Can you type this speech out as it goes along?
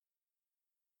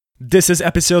This is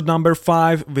episode number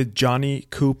 5 with Jonny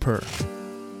Cooper.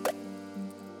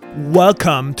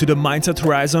 Welcome to the Mindset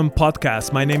Horizon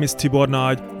podcast. My name is Tibor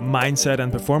Noid, mindset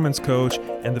and performance coach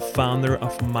and the founder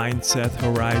of Mindset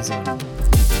Horizon.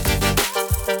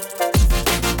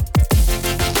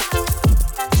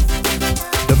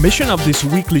 The mission of this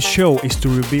weekly show is to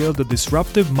reveal the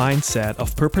disruptive mindset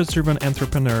of purpose-driven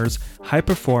entrepreneurs, high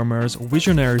performers,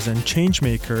 visionaries, and change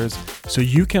makers so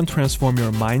you can transform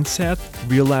your mindset,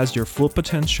 realize your full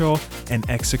potential, and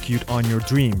execute on your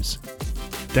dreams.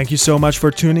 Thank you so much for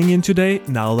tuning in today.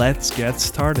 Now let's get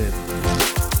started.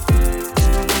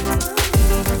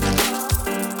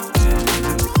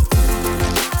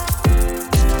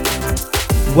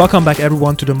 Welcome back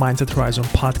everyone to the Mindset Horizon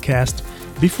podcast.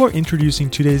 Before introducing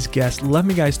today's guest, let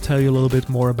me guys tell you a little bit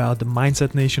more about the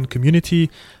Mindset Nation community,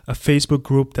 a Facebook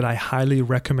group that I highly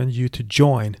recommend you to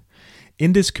join.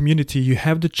 In this community, you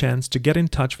have the chance to get in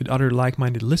touch with other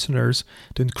like-minded listeners,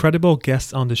 the incredible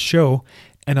guests on the show,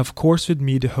 and of course with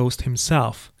me, the host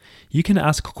himself. You can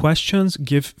ask questions,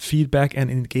 give feedback,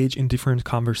 and engage in different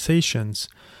conversations.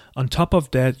 On top of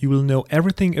that, you will know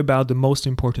everything about the most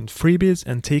important freebies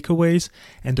and takeaways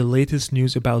and the latest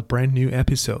news about brand new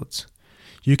episodes.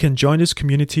 You can join this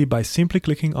community by simply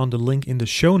clicking on the link in the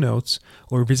show notes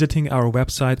or visiting our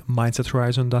website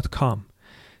mindsethorizon.com.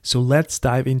 So let's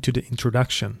dive into the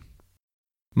introduction.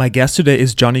 My guest today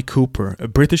is Jonny Cooper, a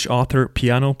British author,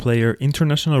 piano player,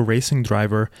 international racing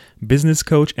driver, business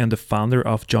coach, and the founder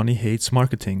of Jonny Hates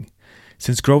Marketing.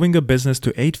 Since growing a business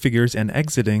to 8 figures and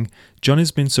exiting,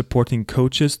 Jonny's been supporting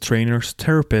coaches, trainers,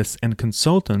 therapists, and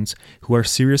consultants who are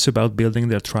serious about building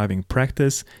their thriving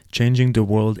practice, changing the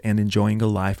world, and enjoying a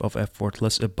life of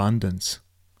effortless abundance.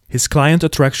 His Client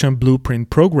Attraction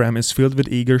Blueprint program is filled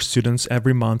with eager students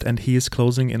every month, and he is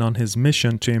closing in on his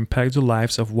mission to impact the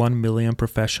lives of 1 million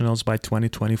professionals by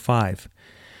 2025.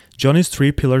 Jonny's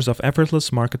 3 pillars of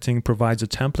effortless marketing provides a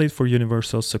template for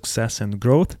universal success and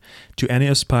growth to any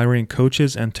aspiring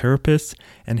coaches and therapists,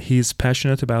 and he is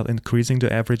passionate about increasing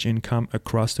the average income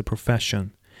across the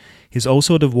profession. He's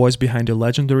also the voice behind the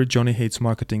legendary Jonny Hates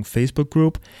Marketing Facebook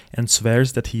group and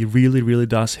swears that he really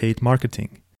does hate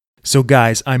marketing. So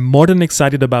guys, I'm more than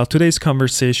excited about today's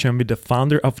conversation with the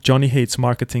founder of Jonny Hates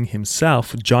Marketing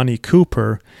himself, Jonny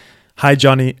Cooper. Hi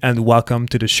Jonny, and welcome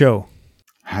to the show.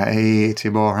 Hey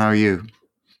Tibor, how are you?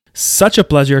 Such a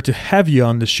pleasure to have you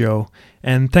on the show,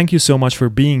 and thank you so much for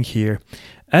being here.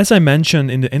 As I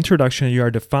mentioned in the introduction, you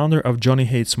are the founder of Jonny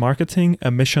Hates Marketing,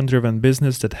 a mission-driven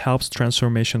business that helps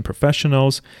transformation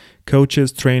professionals,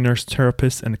 coaches, trainers,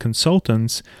 therapists, and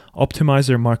consultants optimize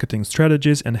their marketing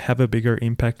strategies and have a bigger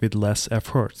impact with less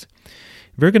effort.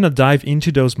 We're going to dive into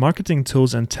those marketing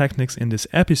tools and techniques in this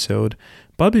episode,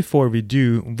 but before we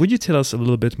do, would you tell us a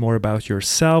little bit more about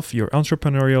yourself, your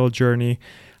entrepreneurial journey?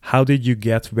 How did you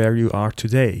get where you are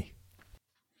today?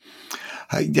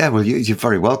 You're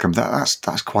very welcome.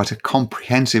 That's quite a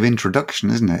comprehensive introduction,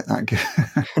 isn't it?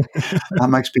 That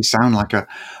makes me sound like a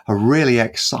really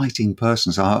exciting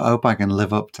person, so I hope I can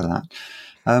live up to that.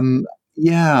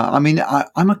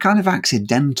 I'm a kind of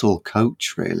accidental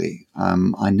coach, really.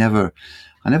 I never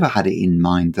had it in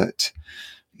mind that,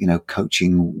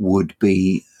 coaching would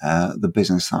be the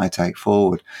business that I take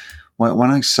forward.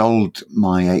 When I sold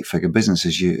my 8-figure business,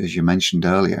 as you mentioned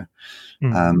earlier,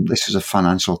 this was a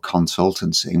financial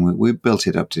consultancy, and we built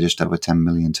it up to just over 10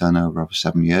 million turnover over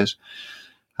 7 years.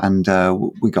 And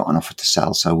we got an offer to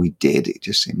sell, so we did. It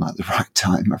just seemed like the right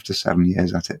time after 7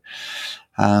 years at it.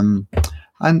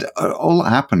 And all that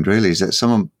happened really is that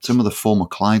some of the former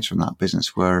clients from that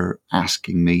business were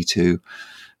asking me to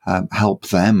help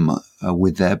them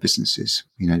with their businesses,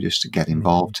 just to get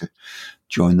involved, to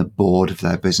join the board of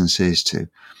their businesses, to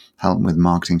help them with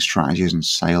marketing strategies and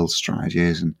sales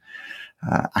strategies and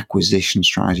acquisition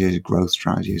strategies, growth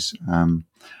strategies.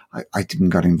 I didn't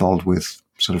get involved with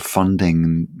sort of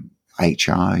funding and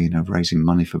HR, raising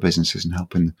money for businesses and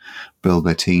helping build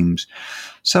their teams.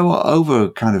 So over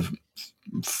kind of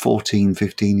 14,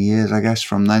 15 years, I guess,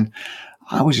 from then,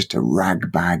 I was just a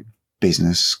ragbag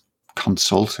business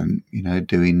consultant,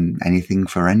 doing anything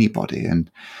for anybody.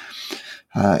 And,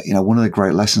 one of the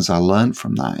great lessons I learned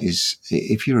from that is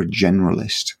if you're a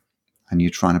generalist and you're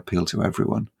trying to appeal to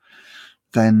everyone,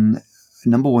 then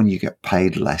number one, you get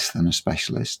paid less than a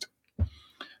specialist.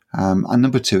 And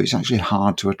number two, it's actually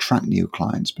hard to attract new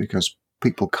clients because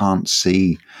people can't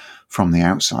see from the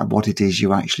outside what it is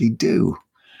you actually do.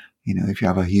 If you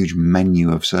have a huge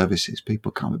menu of services,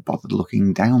 people can't be bothered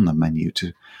looking down the menu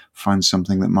to find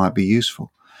something that might be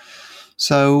useful.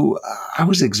 So I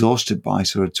was exhausted by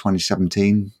sort of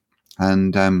 2017,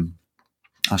 and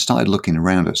I started looking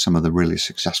around at some of the really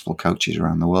successful coaches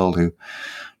around the world who,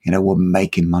 were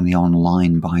making money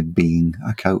online by being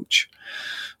a coach.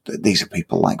 These are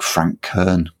people like Frank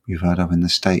Kern, you've heard of in the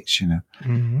States,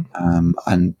 Mm-hmm.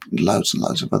 and loads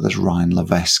of others, Ryan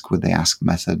Levesque with the Ask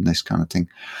Method and this kind of thing.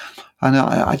 And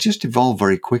I just evolved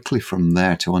very quickly from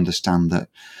there to understand that,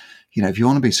 if you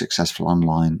want to be successful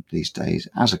online these days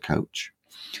as a coach,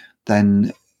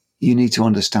 then you need to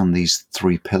understand these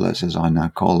three pillars, as I now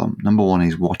call them. Number one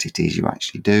is what it is you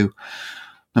actually do.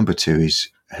 Number two is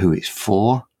who it's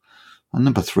for. And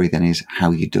number three then is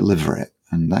how you deliver it.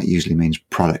 And that usually means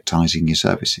productizing your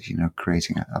services,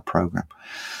 creating a program.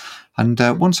 And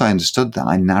once I understood that,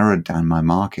 I narrowed down my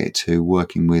market to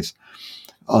working with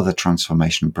other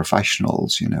transformation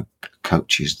professionals,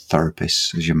 coaches,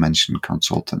 therapists, as you mentioned,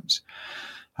 consultants.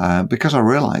 Because I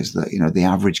realized that, the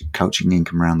average coaching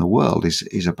income around the world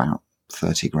is about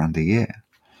 30 grand a year,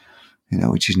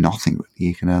 which is nothing really.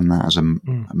 You can earn that as a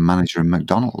manager in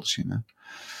McDonald's,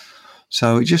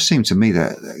 So it just seemed to me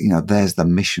that, there's the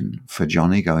mission for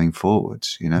Jonny going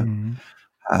forwards, get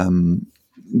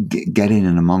in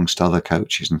and amongst other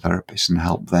coaches and therapists and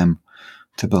help them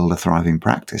to build a thriving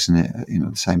practice, and at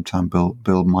the same time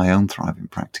build my own thriving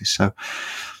practice. So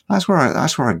that's where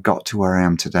I got to where I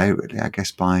am today, really, I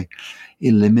guess, by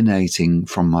eliminating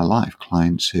from my life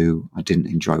clients who I didn't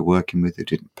enjoy working with, who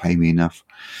didn't pay me enough,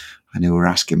 and who were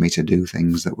asking me to do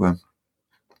things that were,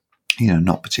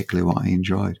 not particularly what I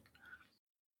enjoyed.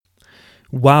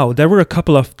 Wow, there were a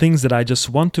couple of things that I just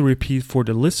want to repeat for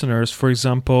the listeners. For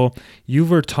example, you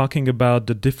were talking about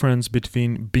the difference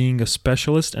between being a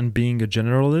specialist and being a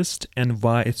generalist, and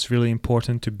why it's really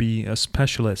important to be a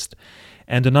specialist.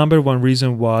 And the number one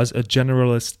reason was a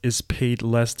generalist is paid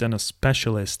less than a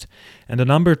specialist. And the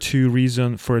number two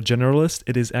reason for a generalist,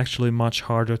 it is actually much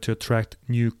harder to attract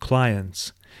new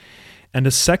clients. And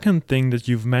the second thing that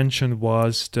you've mentioned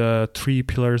was the 3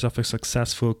 pillars of a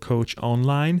successful coach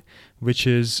online, which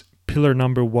is pillar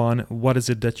number 1, what is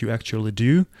it that you actually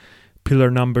do? Pillar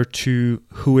number 2,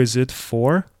 who is it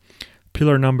for?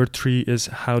 Pillar number 3 is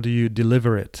how do you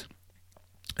deliver it?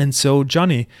 And so,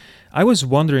 Jonny, I was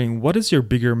wondering, what is your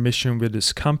bigger mission with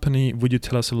this company? Would you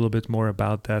tell us a little bit more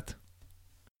about that?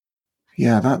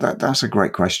 Yeah, that's a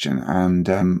great question, and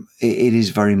it is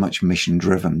very much mission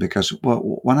driven, because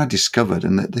when I discovered,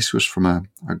 and this was from a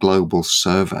global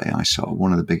survey I saw,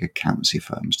 one of the big accountancy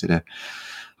firms did a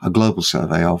global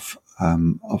survey of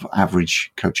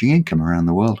average coaching income around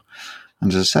the world,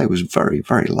 and as I say, it was very,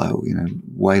 very low,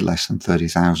 way less than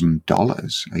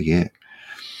 $30,000 a year,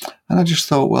 and I just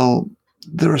thought, well,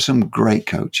 there are some great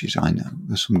coaches I know,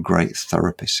 there's some great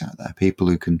therapists out there, people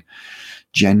who can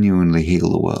genuinely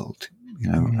heal the world,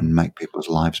 and make people's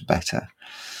lives better.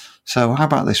 So how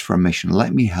about this for a mission?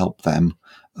 Let me help them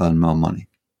earn more money.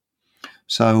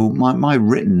 So my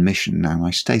written mission now,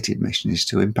 my stated mission, is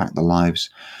to impact the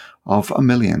lives of 1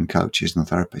 million coaches and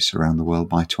therapists around the world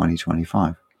by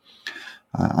 2025.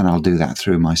 And I'll do that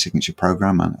through my signature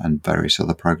program and various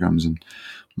other programs, and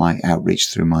my outreach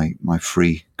through my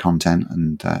free content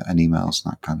and emails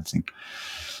and that kind of thing.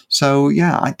 So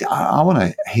yeah, I want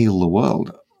to heal the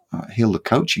world, heal the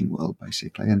coaching world,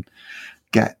 basically, and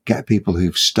get people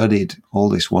who've studied all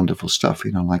this wonderful stuff,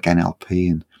 like NLP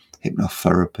and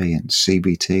hypnotherapy and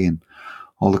CBT and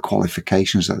all the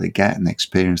qualifications that they get and the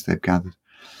experience they've gathered.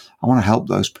 I want to help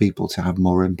those people to have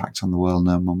more impact on the world and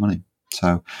earn more money.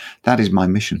 So that is my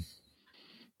mission.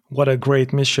 What a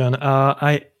great mission.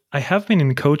 I have been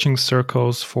in coaching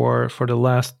circles for the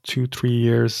last 2-3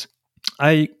 years.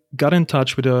 I got in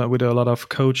touch with a lot of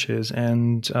coaches,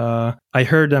 and I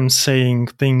heard them saying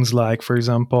things like, for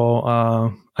example,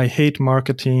 I hate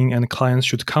marketing and clients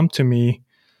should come to me.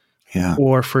 Yeah.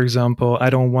 Or, for example, I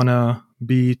don't want to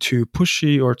be too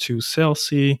pushy or too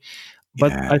salesy.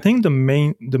 But Yeah. I think the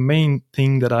main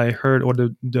thing that I heard, or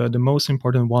the most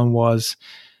important one, was,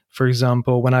 for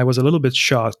example, when I was a little bit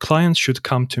shocked, clients should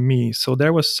come to me. So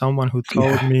there was someone who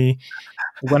told Yeah. me,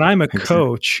 when I'm a Exactly.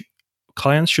 coach,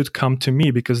 clients should come to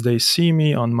me because they see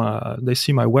me they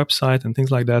see my website and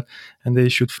things like that, and they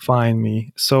should find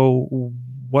me. So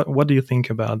what do you think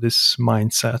about this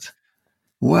mindset?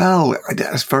 Well,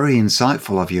 that's very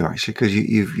insightful of you, actually, because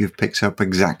you've picked up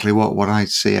exactly what I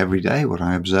see every day, what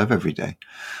I observe every day.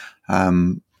 I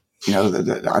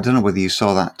don't know whether you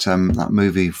saw that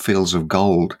movie Fields of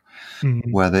Gold,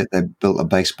 Mhm. where they built a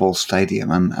baseball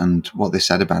stadium, and what they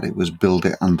said about it was build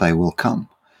it and they will come.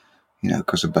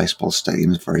 Because a baseball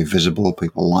stadium is very visible,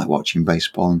 people like watching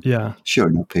baseball, and Yeah. sure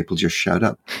enough, people just showed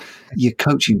up. Your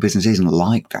coaching business isn't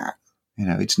like that.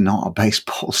 It's not a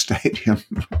baseball stadium.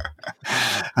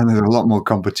 And there's a lot more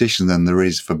competition than there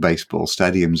is for baseball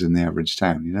stadiums in the average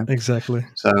town. Exactly.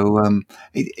 So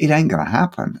it ain't going to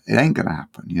happen. It ain't going to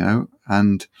happen.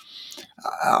 And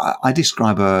I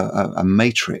describe a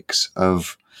matrix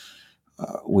of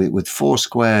with four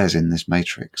squares in this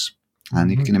matrix. And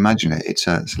you can imagine it. It's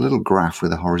a little graph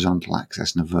with a horizontal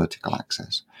axis and a vertical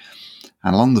axis.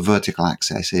 And along the vertical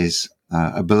axis is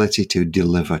ability to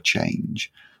deliver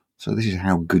change. So this is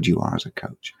how good you are as a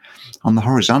coach. On the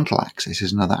horizontal axis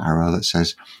is another arrow that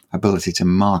says ability to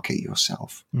market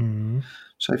yourself.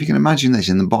 So if you can imagine this,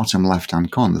 in the bottom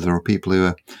left-hand corner, there are people who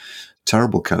are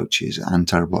terrible coaches and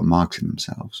terrible at marketing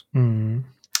themselves. And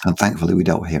thankfully, we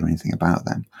don't hear anything about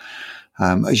them.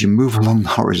 As you move along the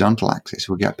horizontal axis,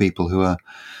 we get people who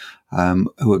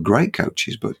are great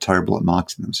coaches but terrible at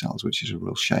marketing themselves, which is a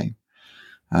real shame.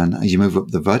 And as you move up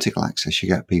the vertical axis, you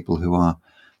get people who are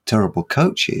terrible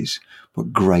coaches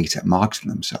but great at marketing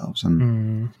themselves,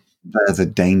 and they're the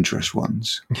dangerous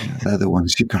ones. They're the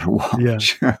ones you've got to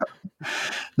watch. Yeah.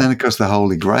 Then, of course, the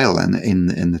holy grail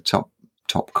in the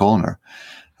top corner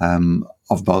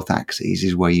of both axes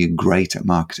is where you're great at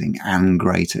marketing and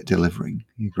great at delivering.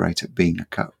 You're great at being a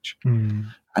coach.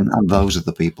 And those are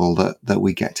the people that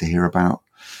we get to hear about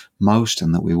most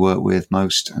and that we work with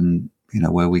most, and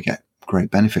where we get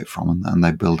great benefit from, and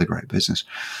they build a great business.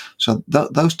 So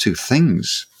those two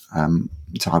things,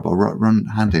 Tybo, run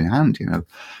hand in hand.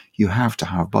 You have to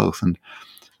have both. And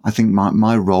I think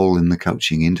my role in the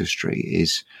coaching industry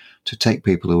is to take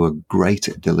people who are great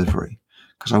at delivery,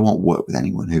 because I won't work with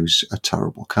anyone who's a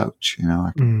terrible coach.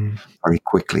 I can very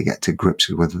quickly get to grips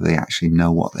with whether they actually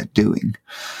know what they're doing.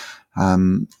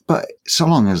 But so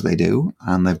long as they do,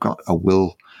 and they've got a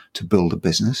will to build a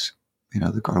business,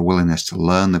 they've got a willingness to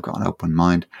learn, they've got an open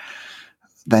mind,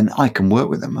 then I can work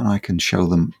with them and I can show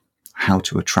them how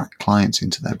to attract clients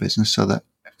into their business so that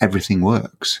everything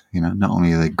works. Not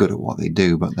only are they good at what they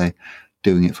do, but they're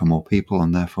doing it for more people,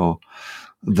 and therefore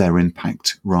their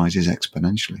impact rises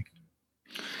exponentially.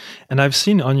 And I've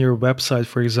seen on your website,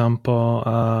 for example,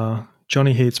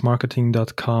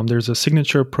 JonnyHatesMarketing.com, there's a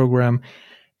signature program.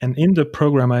 And in the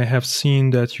program, I have seen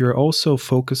that you're also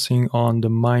focusing on the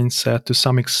mindset to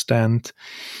some extent.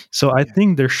 So I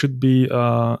think there should be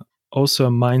also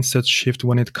a mindset shift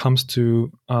when it comes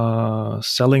to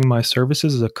selling my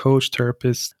services as a coach,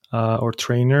 therapist, or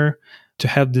trainer, to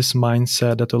have this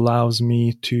mindset that allows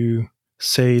me to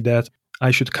say that I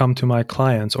should come to my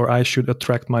clients, or I should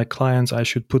attract my clients. I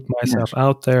should put myself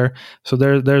out there. So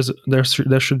there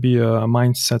should be a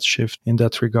mindset shift in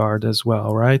that regard as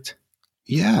well, right?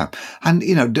 Yeah, and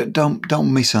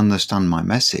don't misunderstand my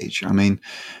message. I mean,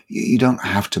 you don't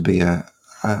have to be a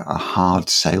hard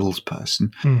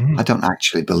salesperson. I don't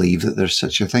actually believe that there's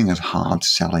such a thing as hard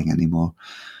selling anymore,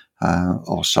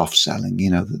 or soft selling.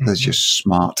 There's just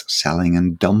smart selling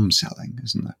and dumb selling,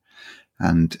 isn't there?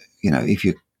 And if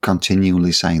you're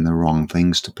continually saying the wrong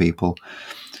things to people,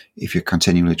 if you're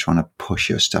continually trying to push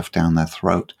your stuff down their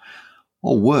throat,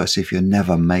 or worse, if you're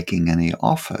never making any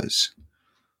offers,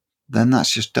 then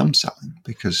that's just dumb selling,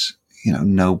 because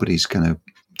nobody's going to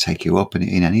take you up in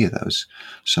any of those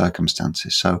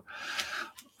circumstances. So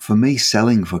for me,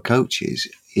 selling for coaches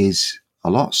is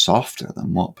a lot softer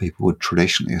than what people would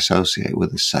traditionally associate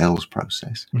with a sales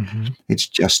process. It's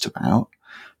just about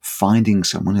finding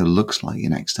someone who looks like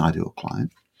your next ideal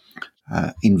client,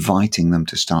 inviting them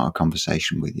to start a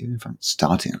conversation with you, in fact,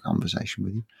 starting a conversation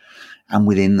with you, and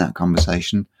within that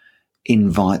conversation,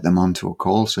 invite them onto a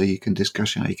call so you can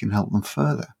discuss how you can help them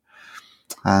further.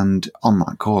 And on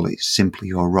that call, it's simply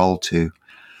your role to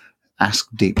ask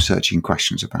deep searching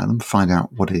questions about them, find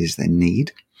out what it is they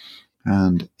need.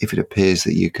 And if it appears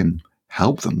that you can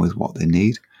help them with what they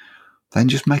need, then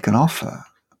just make an offer.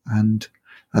 And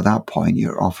at that point,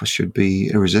 your offer should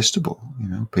be irresistible.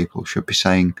 People should be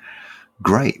saying,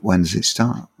 great, when does it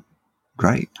start?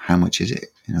 Great, how much is it?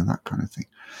 That kind of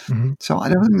thing. So I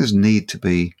don't think there's need to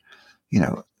be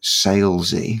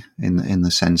salesy in the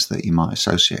sense that you might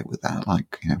associate with that,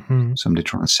 like somebody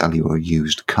trying to sell you a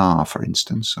used car, for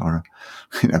instance, or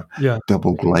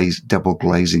double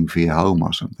glazing for your home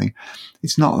or something.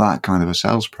 It's not that kind of a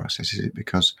sales process, is it?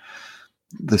 Because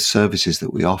the services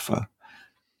that we offer,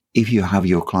 if you have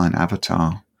your client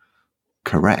avatar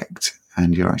correct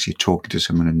and you're actually talking to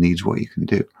someone who needs what you can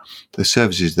do, the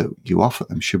services that you offer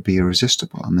them should be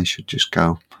irresistible, and they should just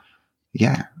go,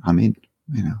 yeah, I'm in.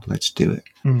 Let's do it.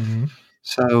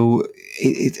 So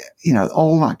it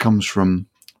all that comes from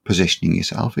positioning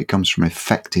yourself. It comes from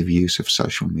effective use of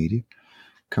social media.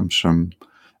 It comes from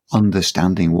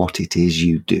understanding what it is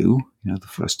you do. The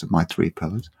first of my three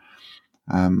pillars,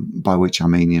 by which I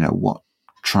mean, what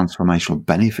transformational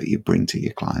benefit you bring to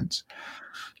your clients.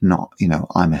 Not,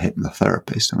 I'm a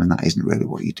hypnotherapist. I mean, that isn't really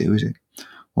what you do, is it?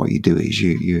 What you do is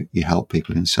you help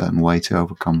people in a certain way to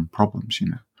overcome problems,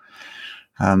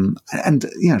 and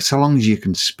so long as you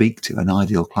can speak to an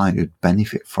ideal client who'd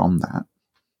benefit from that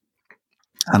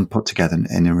and put together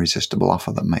an irresistible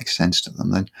offer that makes sense to them,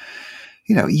 then,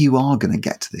 you are going to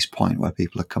get to this point where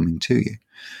people are coming to you.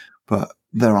 But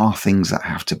there are things that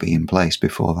have to be in place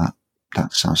before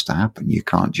that starts to happen. You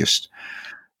can't just,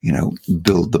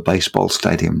 build the baseball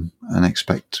stadium and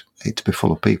expect it to be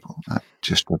full of people. That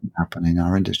just doesn't happen in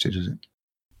our industry, does it?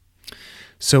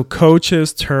 So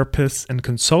coaches, therapists, and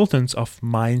consultants of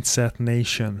Mindset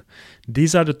Nation.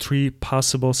 These are the 3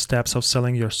 possible steps of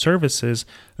selling your services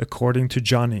according to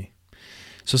Jonny.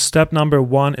 So step number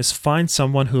 1 is find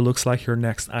someone who looks like your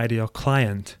next ideal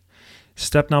client.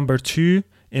 Step number 2,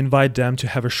 invite them to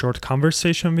have a short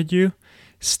conversation with you.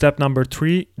 Step number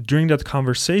 3, during that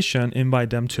conversation, invite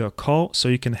them to a call so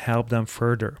you can help them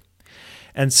further.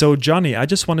 And so, Jonny, I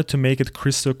just wanted to make it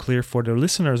crystal clear for the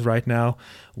listeners right now.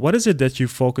 What is it that you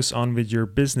focus on with your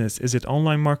business? Is it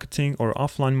online marketing or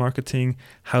offline marketing?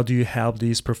 How do you help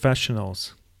these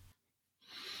professionals?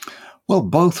 Well,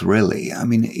 both really. I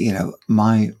mean,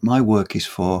 my work is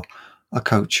for a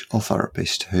coach or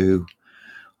therapist who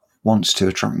wants to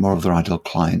attract more of their ideal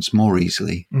clients more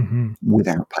easily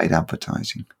without paid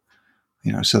advertising,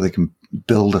 so they can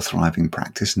build a thriving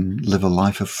practice and live a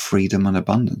life of freedom and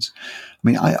abundance. I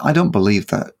mean, I don't believe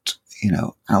that,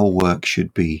 our work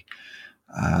should be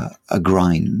a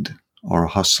grind or a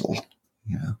hustle,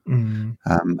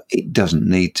 It doesn't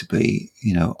need to be,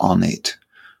 on it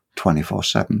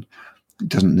 24/7. It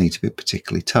doesn't need to be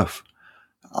particularly tough.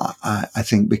 I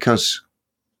think because,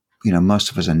 most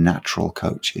of us are natural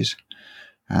coaches,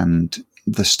 and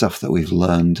the stuff that we've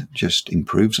learned just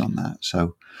improves on that.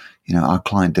 So, our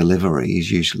client delivery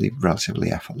is usually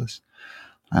relatively effortless.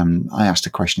 I asked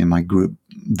a question in my group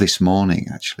this morning,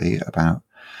 actually, about,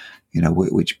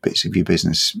 which bits of your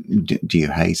business do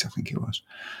you hate, I think it was.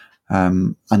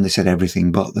 And they said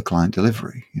everything but the client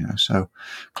delivery, So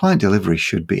client delivery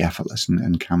should be effortless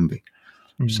and can be.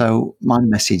 So my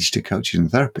message to coaches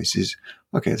and therapists is,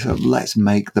 okay, so let's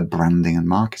make the branding and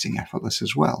marketing effortless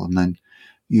as well. And then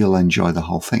you'll enjoy the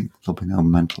whole thing. There'll be no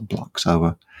mental blocks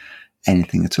over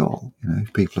anything at all.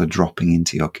 If people are dropping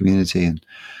into your community and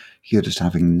you're just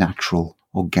having natural,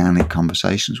 organic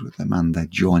conversations with them and they're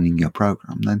joining your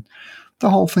program, then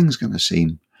the whole thing's going to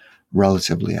seem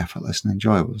relatively effortless and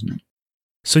enjoyable, isn't it?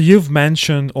 So you've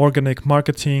mentioned organic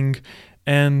marketing,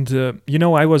 and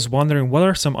I was wondering, what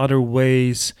are some other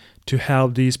ways to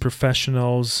help these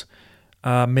professionals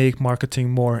make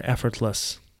marketing more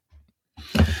effortless?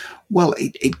 Well,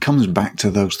 it comes back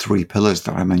to those 3 pillars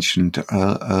that I mentioned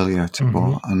earlier,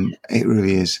 Tibor, and it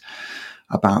really is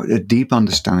about a deep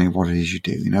understanding of what it is you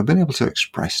do. Being able to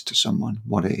express to someone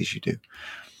what it is you do.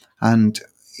 And,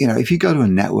 if you go to a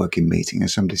networking meeting and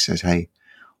somebody says, hey,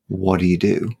 what do you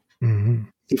do?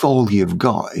 If all you've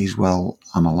got is, well,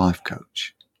 I'm a life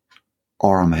coach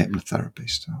or I'm a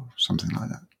hypnotherapist or something like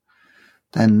that,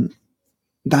 then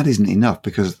that isn't enough,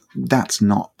 because that's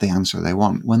not the answer they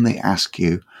want. When they ask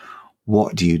you,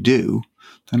 what do you do?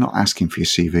 They're not asking for your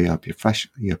CV or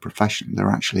your profession. They're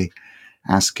actually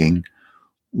asking,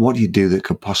 what do you do that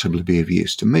could possibly be of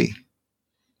use to me?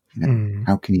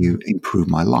 How can you improve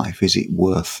my life? Is it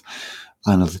worth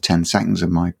another 10 seconds of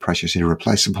my precious,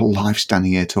 irreplaceable life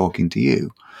standing here talking to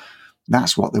you?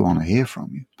 That's what they want to hear from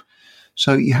you.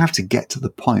 So you have to get to the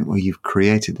point where you've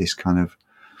created this kind of,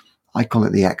 I call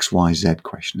it the XYZ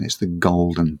question. It's the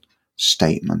golden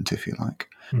statement, if you like.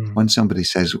 When somebody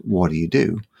says, what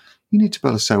do? You need to be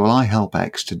able to say, well, I help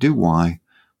X to do Y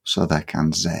so they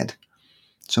can Z.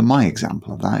 So my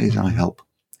example of that is I help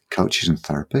coaches and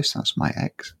therapists, that's my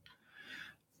X,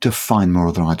 to find more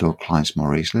of their ideal clients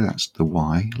more easily, that's the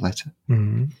Y letter,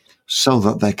 so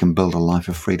that they can build a life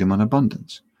of freedom and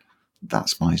abundance.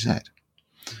 That's my Z.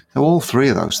 So all 3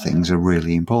 of those things are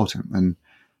really important. And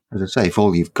as I say, if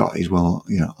all you've got is, well,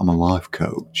 I'm a life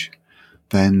coach,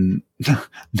 then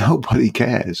nobody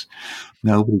cares.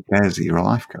 Nobody cares that you're a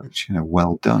life coach.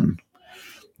 Well done.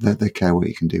 They care what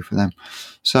you can do for them.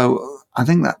 So I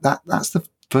think that's the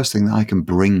first thing that I can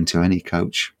bring to any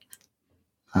coach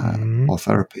or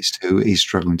therapist who is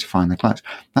struggling to find their clients.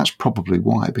 That's probably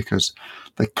why, because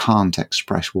they can't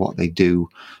express what they do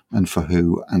and for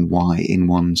who and why in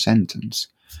one sentence.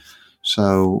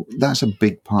 So that's a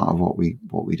big part of what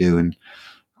we do. And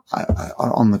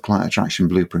on the Client Attraction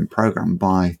Blueprint program,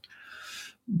 by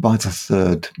the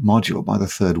 3rd module, by the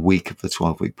 3rd week of the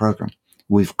 12-week program,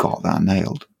 we've got that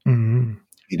nailed.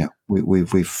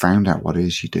 We've found out what it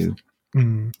is you do.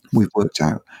 Mm. We've worked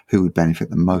out who would benefit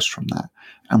the most from that,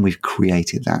 and we've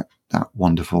created that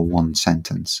wonderful one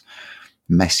sentence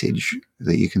message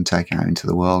that you can take out into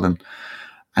the world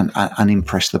and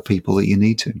impress the people that you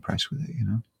need to impress with it.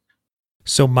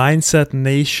 So, Mindset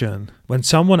Nation, when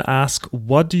someone asks,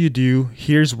 what do you do?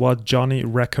 Here's what Jonny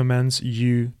recommends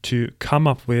you to come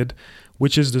up with,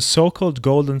 which is the so-called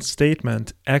golden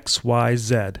statement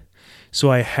XYZ. So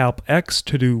I help X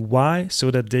to do Y so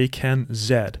that they can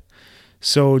Z.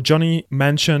 So Jonny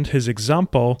mentioned his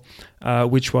example,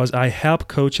 which was I help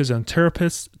coaches and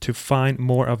therapists to find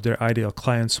more of their ideal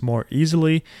clients more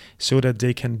easily so that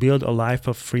they can build a life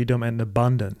of freedom and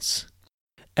abundance.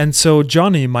 And so,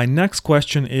 Jonny, my next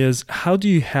question is, how do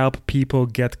you help people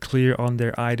get clear on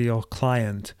their ideal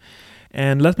client?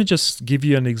 And let me just give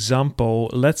you an example.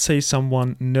 Let's say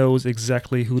someone knows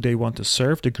exactly who they want to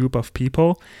serve, the group of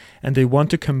people, and they want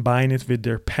to combine it with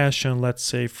their passion, let's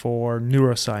say for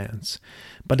neuroscience.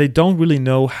 But they don't really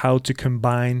know how to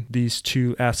combine these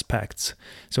two aspects.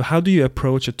 So how do you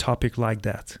approach a topic like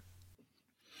that?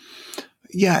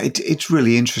 Yeah, it's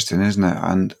really interesting, isn't it?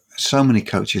 And so many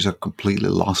coaches are completely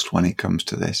lost when it comes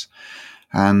to this.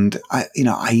 And I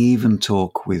even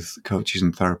talk with coaches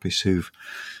and therapists who've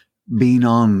been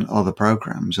on other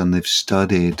programs and they've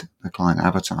studied the client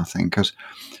avatar thing because,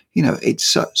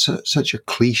 it's such a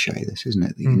cliche, this, isn't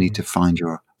it? That you need to find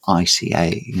your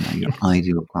ICA, your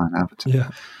ideal client avatar.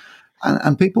 Yeah.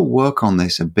 And people work on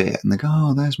this a bit and they go,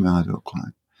 oh, there's my ideal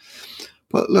client.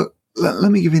 But look,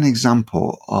 let me give you an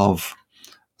example of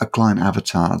a client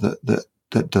avatar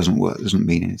that doesn't work, doesn't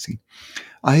mean anything.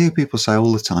 I hear people say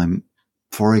all the time,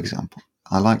 for example,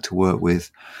 I like to work with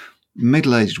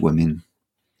middle-aged women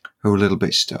who are a little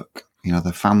bit stuck.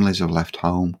 Their families have left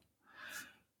home.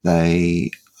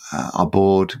 They are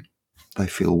bored. They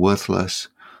feel worthless.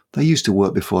 They used to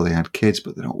work before they had kids,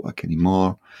 but they don't work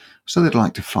anymore. So they'd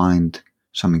like to find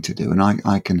something to do, and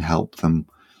I can help them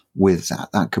with that.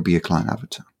 That could be a client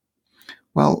avatar.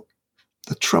 Well,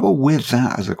 the trouble with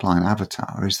that as a client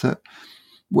avatar is that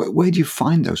where do you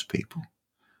find those people?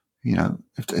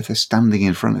 If they're standing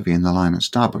in front of you in the line at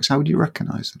Starbucks, how would you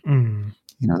recognize them?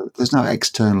 There's no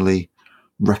externally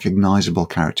recognizable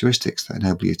characteristics that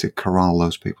enable you to corral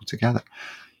those people together.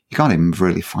 You can't even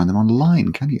really find them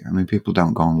online, can you? I mean, people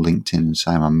don't go on LinkedIn and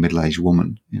say I'm a middle-aged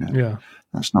woman. Yeah.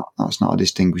 That's not a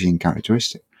distinguishing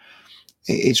characteristic.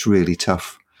 It's really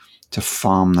tough to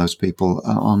farm those people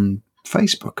on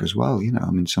Facebook as well.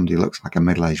 I mean, somebody looks like a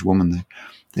middle-aged woman,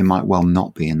 they might well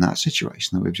not be in that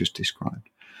situation that we've just described.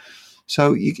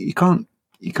 So you can't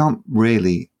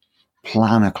really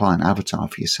plan a client avatar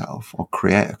for yourself or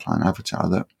create a client avatar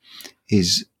that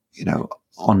is,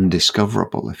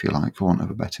 undiscoverable, if you like, for want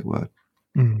of a better word.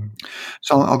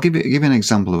 So I'll give you an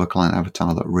example of a client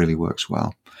avatar that really works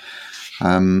well.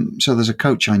 So there's a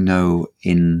coach I know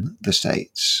in the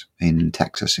States, in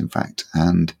Texas, in fact,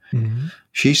 and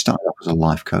she started off as a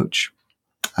life coach.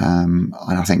 And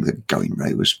I think the going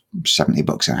rate was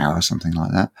 $70 an hour, something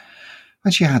like that.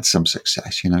 And she had some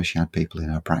success. She had people in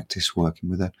her practice working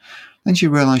with her. Then she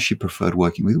realized she preferred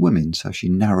working with women, so she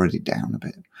narrowed it down a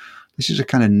bit. This is a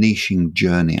kind of niching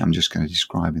journey I'm just going to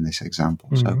describe in this example.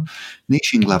 So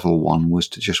niching level 1 was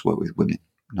to just work with women,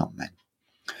 not men.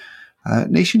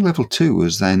 Niching level 2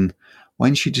 was then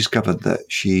when she discovered that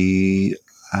she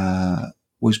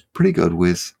was pretty good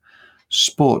with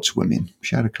sports women.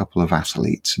 She had a couple of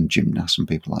athletes and gymnasts and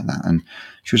people like that, and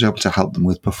she was able to help them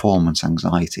with performance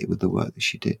anxiety with the work that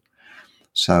she did.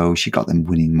 So she got them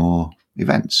winning more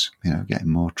events, getting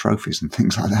more trophies and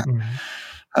things like that.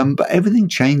 But everything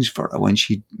changed for her when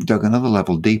she dug another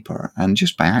level deeper, and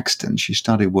just by accident, she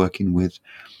started working with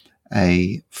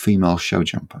a female show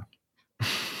jumper.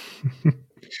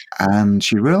 And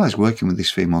she realized working with this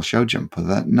female show jumper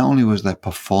that not only was there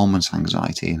performance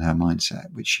anxiety in her mindset,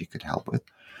 which she could help with,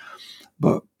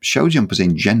 but show jumpers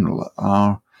in general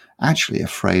are actually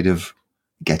afraid of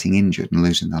getting injured and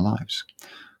losing their lives.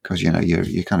 Because,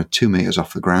 you're kind of 2 meters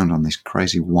off the ground on this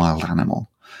crazy wild animal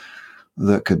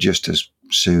that could just as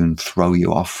soon throw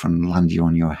you off and land you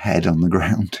on your head on the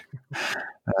ground,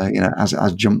 as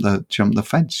jump the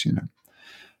fence,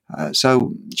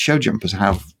 So show jumpers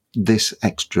have this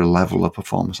extra level of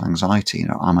performance anxiety.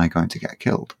 Am I going to get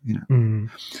killed?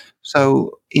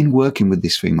 So in working with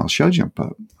this female show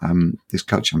jumper, this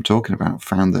coach I'm talking about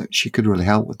found that she could really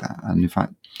help with that. And in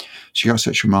fact, she got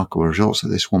such remarkable results that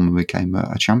this woman became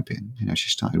a champion. She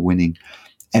started winning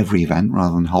every event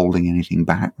rather than holding anything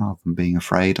back, rather than being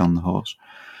afraid on the horse.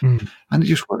 And it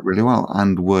just worked really well.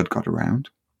 And word got around.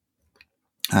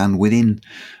 And within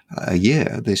a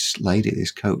year, this lady,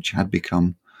 this coach, had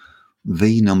become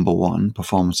the number one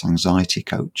performance anxiety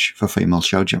coach for female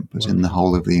show jumpers in the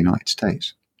whole of the United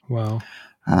States. Wow.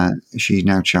 She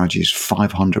now charges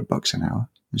 $500 an hour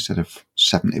instead of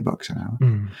 $70 an hour.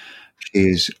 She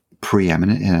is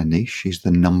preeminent in her niche. She's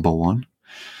the number one.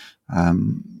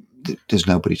 There's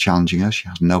nobody challenging her. She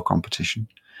has no competition.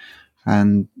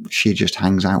 And she just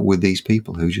hangs out with these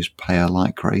people who just pay her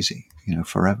like crazy,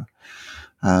 forever.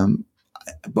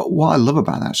 But what I love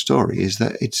about that story is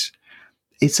that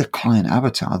it's a client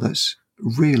avatar that's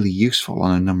really useful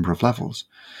on a number of levels.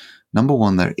 Number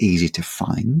one, they're easy to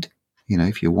find.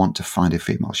 If you want to find a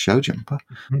female show jumper,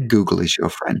 Google is your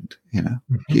friend.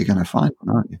 You're going to find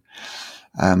one, aren't you?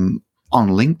 On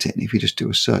LinkedIn, if you just do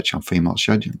a search on female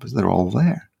show jumpers, they're all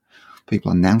there.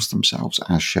 People announce themselves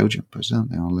as show jumpers, don't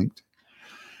they, on LinkedIn?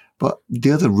 But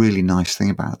the other really nice thing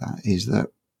about that is that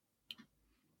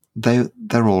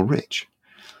they're all rich.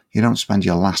 You don't spend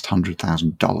your last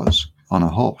 $100,000 on a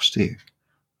horse, do you?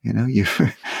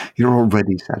 You're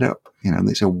already set up.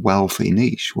 It's a wealthy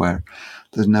niche where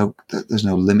there's no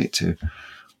limit to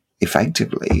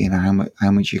effectively,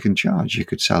 how much you can charge. You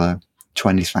could sell a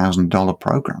 $20,000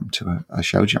 program to a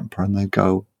show jumper, and they'd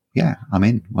go, "Yeah, I'm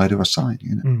in. Where do I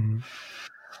sign?"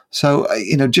 So,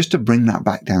 just to bring that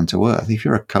back down to earth, if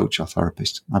you're a coach or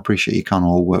therapist, I appreciate you can't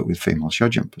all work with female show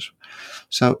jumpers.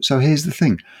 So here's the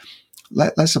thing.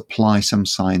 Let's apply some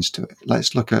science to it.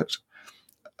 Let's look at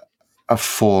a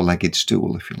four-legged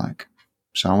stool, if you like.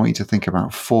 So I want you to think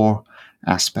about four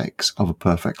aspects of a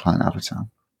perfect client avatar.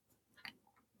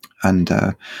 And,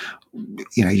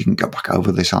 you can go back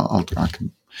over this. I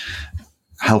can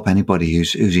help anybody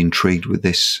who's intrigued with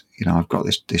this. I've got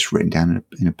this written down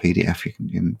in a PDF. You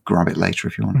can grab it later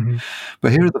if you want.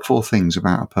 But here are the four things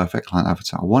about a perfect client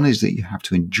avatar. One is that you have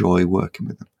to enjoy working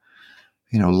with them.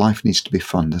 Life needs to be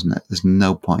fun, doesn't it? There's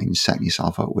no point in setting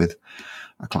yourself up with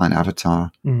a client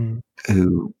avatar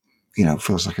who,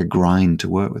 feels like a grind to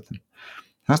work with them.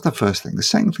 That's the first thing. The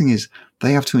second thing is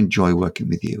they have to enjoy working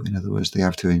with you. In other words, they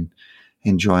have to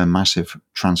enjoy a massive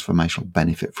transformational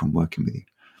benefit from working with you.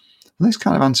 And this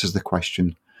kind of answers the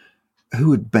question, who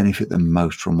would benefit the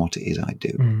most from what it is I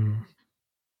do?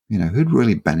 Who'd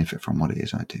really benefit from what it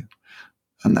is I do?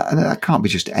 And that can't be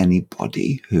just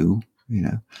anybody who,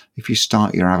 if you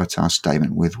start your avatar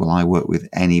statement with, well, I work with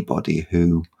anybody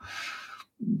who,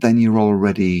 then you're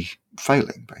already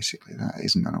failing, basically. That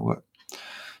isn't going to work.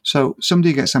 So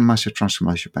somebody gets a massive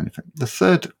transformation benefit. The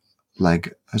third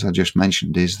leg, as I just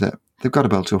mentioned, is that they've got to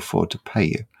be able to afford to pay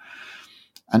you.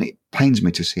 And it pains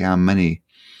me to see how many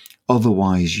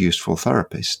otherwise useful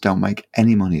therapists don't make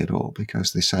any money at all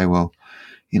because they say, well,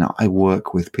 I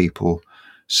work with people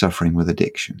suffering with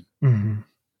addiction.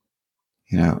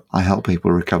 I help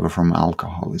people recover from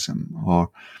alcoholism, or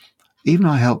even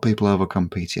I help people overcome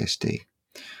PTSD.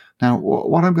 Now,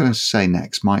 what I'm going to say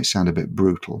next might sound a bit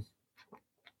brutal,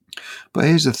 but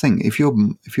here's the thing. If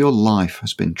your life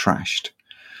has been trashed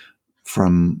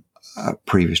from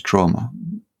previous trauma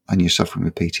and you're suffering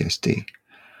with PTSD,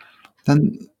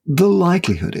 then the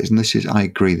likelihood is, and I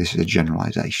agree, this is a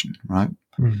generalization, right?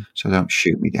 So don't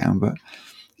shoot me down, but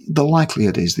the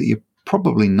likelihood is that you're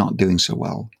probably not doing so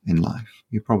well in life.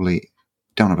 You probably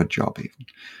don't have a job even.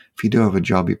 If you do have a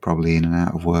job, you're probably in and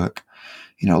out of work.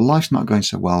 Life's not going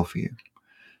so well for you.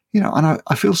 And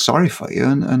I feel sorry for you,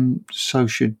 and so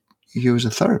should you as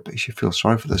a therapist. You feel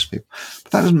sorry for those people.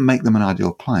 But that doesn't make them an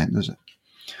ideal client, does it?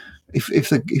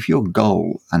 If your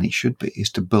goal, and it should be, is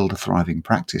to build a thriving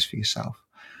practice for yourself,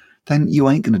 then you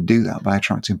ain't going to do that by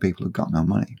attracting people who've got no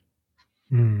money.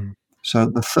 So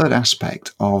the third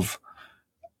aspect of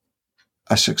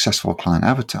a successful client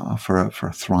avatar for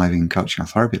a thriving coaching or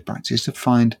therapy practice is to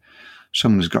find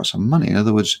someone who's got some money. In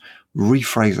other words,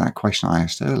 rephrase that question I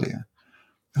asked earlier.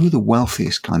 Who are the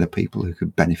wealthiest kind of people who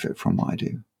could benefit from what I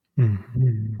do?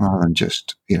 Rather than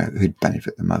just, who'd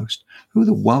benefit the most. Who are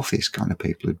the wealthiest kind of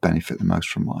people who'd benefit the most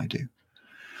from what I do?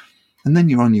 And then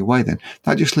you're on your way then.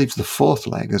 That just leaves the fourth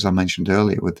leg, as I mentioned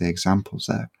earlier with the examples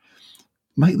there.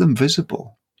 Make them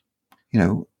visible.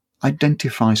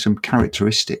 Identify some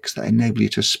characteristics that enable you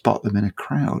to spot them in a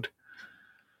crowd.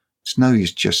 It's no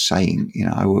use just saying,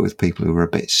 I work with people who are a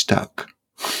bit stuck.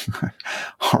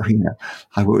 Or,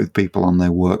 I work with people on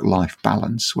their work-life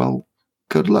balance. Well,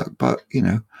 good luck. But,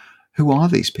 who are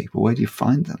these people? Where do you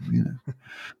find them?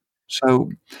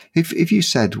 So if you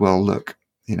said, well, look,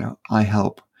 I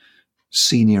help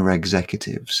senior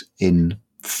executives in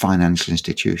financial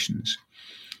institutions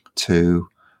to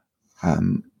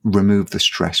remove the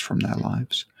stress from their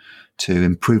lives, to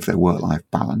improve their work-life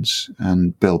balance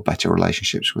and build better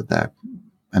relationships with their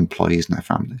employees and their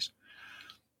families.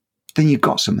 then you've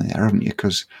got something there, haven't you?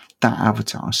 Because that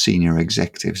avatar, senior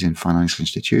executives in financial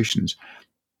institutions,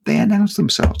 they announce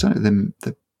themselves, don't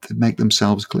they? They make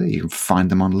themselves clear. You can find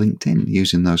them on LinkedIn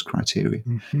using those criteria.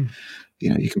 Mm-hmm.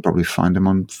 You can probably find them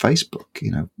on Facebook.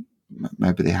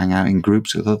 Maybe they hang out in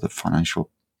groups with other financial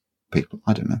people.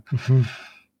 I don't know. Mm-hmm.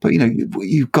 But,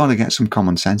 you've got to get some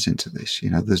common sense into this.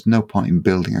 There's no point in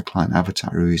building a client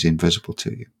avatar who is invisible to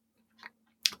you.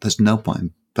 There's no point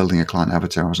in building a client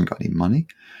avatar who hasn't got any money.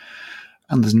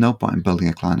 And there's no point in building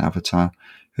a client avatar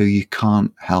who you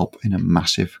can't help in a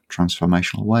massive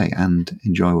transformational way and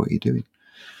enjoy what you're doing.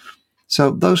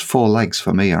 So those 4 legs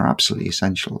for me are absolutely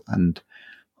essential. And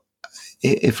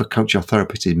if a coach or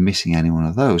therapist is missing any one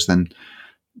of those, then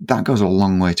that goes a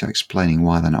long way to explaining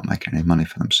why they're not making any money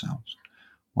for themselves,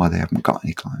 why they haven't got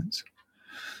any clients.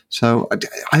 So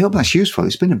I hope that's useful.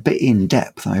 It's been a bit in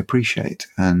depth, I appreciate.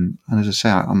 And as I say,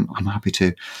 I'm happy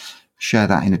to share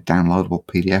that in a downloadable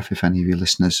PDF if any of your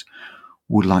listeners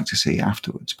would like to see it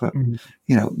afterwards. But,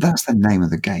 that's the name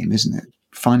of the game, isn't it?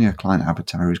 Finding a client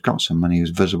avatar who's got some money, who's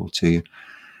visible to you,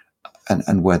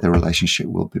 and where the relationship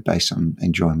will be based on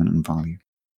enjoyment and value.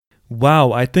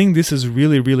 Wow, I think this is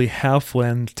really, really helpful,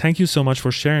 and thank you so much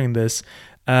for sharing this.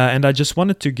 And I just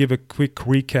wanted to give a quick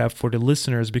recap for the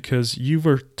listeners, because you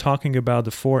were talking about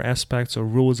the 4 aspects or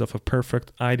rules of a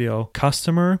perfect ideal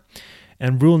customer.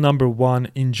 And rule number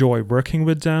 1, enjoy working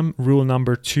with them. Rule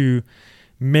number 2,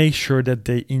 make sure that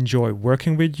they enjoy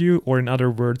working with you, or in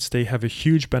other words, they have a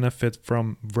huge benefit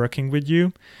from working with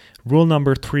you. Rule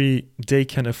number 3, they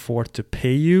can afford to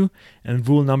pay you. And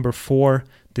rule number 4,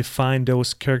 define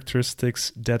those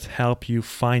characteristics that help you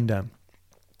find them.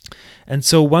 And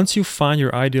so once you find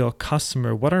your ideal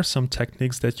customer, what are some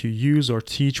techniques that you use or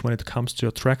teach when it comes to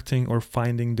attracting or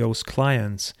finding those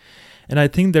clients? And I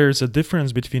think there's a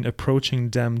difference between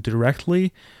approaching them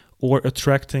directly or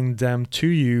attracting them to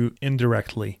you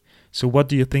indirectly. So what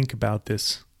do you think about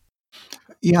this?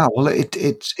 Yeah, well,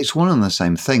 it's one and the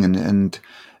same thing, and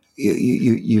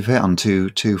you've hit on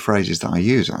two phrases that I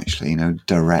use actually.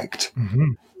 Direct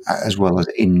as well as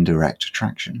indirect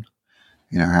attraction.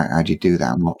 How do you do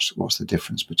that, and what's the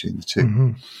difference between the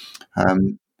two?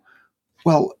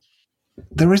 Well,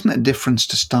 there isn't a difference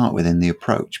to start with in the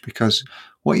approach, because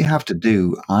what you have to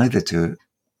do either to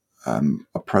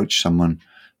approach someone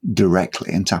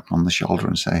directly and tap them on the shoulder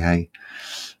and say, hey,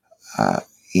 I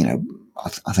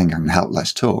think I can help,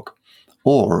 let's talk.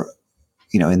 Or,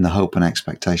 in the hope and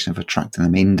expectation of attracting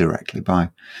them indirectly by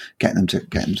getting them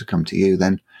to come to you,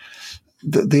 then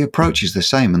the approach is the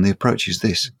same. And the approach is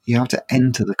this: you have to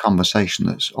enter the conversation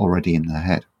that's already in their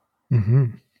head.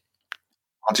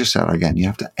 I'll just say that again. You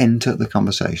have to enter the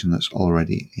conversation that's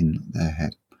already in their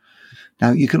head.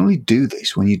 Now, you can only do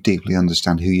this when you deeply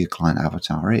understand who your client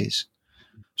avatar is.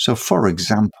 So, for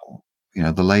example,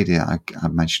 the lady I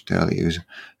mentioned earlier, who's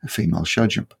a female show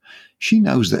jumper, she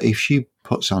knows that if she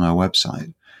puts on her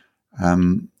website,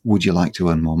 would you like to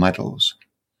earn more medals?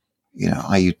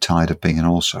 Are you tired of being an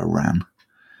also-ran?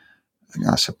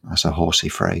 That's a horsey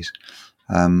phrase.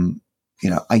 Are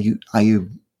you?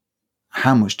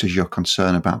 How much does your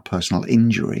concern about personal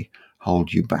injury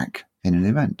hold you back in an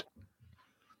event?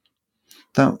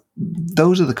 Now,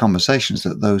 those are the conversations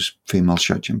that those female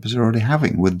show jumpers are already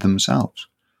having with themselves.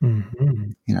 They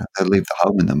leave the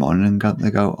home in the morning and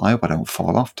they go, I hope I don't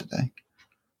fall off today.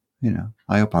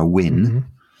 I hope I win.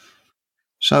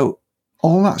 So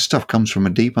all that stuff comes from a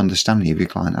deep understanding of your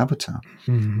client avatar.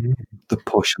 The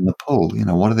push and the pull,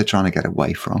 what are they trying to get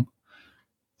away from?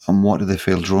 And what do they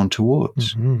feel drawn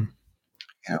towards?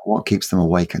 What keeps them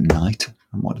awake at night?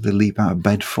 And what do they leap out of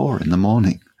bed for in the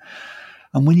morning?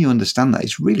 And when you understand that,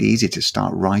 it's really easy to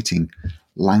start writing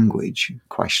language,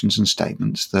 questions and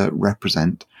statements that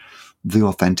represent the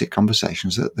authentic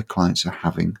conversations that the clients are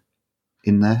having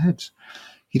in their heads.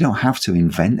 You don't have to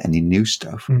invent any new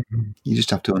stuff. You just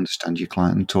have to understand your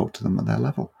client and talk to them at their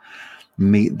level.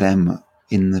 Meet them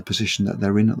in the position that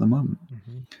they're in at the moment.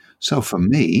 So for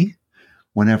me,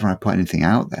 whenever I put anything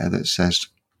out there that says,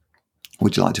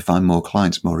 would you like to find more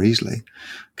clients more easily?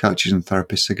 Coaches and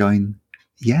therapists are going,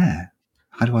 yeah,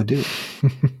 how do I do it?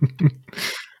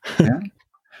 Yeah.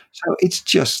 So it's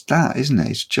just that, isn't it?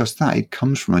 It's just that. It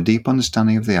comes from a deep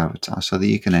understanding of the avatar so that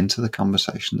you can enter the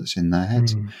conversation that's in their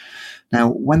heads. Now,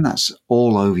 when that's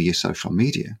all over your social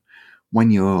media,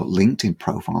 when your LinkedIn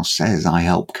profile says, I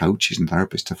help coaches and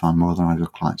therapists to find more than ideal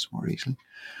clients more easily,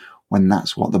 when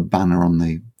that's what the banner on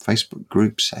the Facebook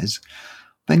group says,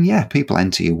 then yeah, people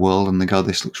enter your world and they go,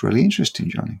 this looks really interesting,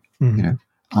 Jonny.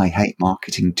 I hate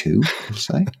marketing too, let's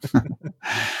say.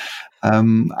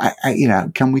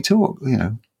 Can we talk?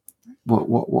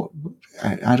 What,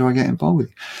 how do I get involved with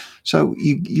you? So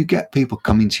you get people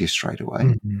coming to you straight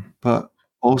away, but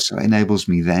also enables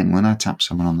me then when I tap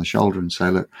someone on the shoulder and say,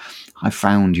 look, I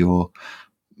found your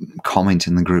comment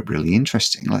in the group really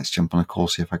interesting. Let's jump on a call,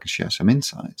 see if I can share some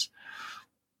insights.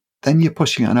 Then you're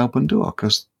pushing an open door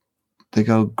because they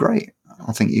go, great,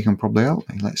 I think you can probably help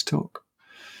me. Let's talk.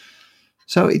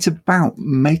 So it's about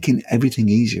making everything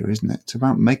easier, isn't it? It's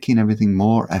about making everything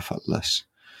more effortless,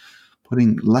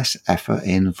 putting less effort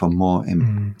in for more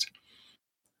impact.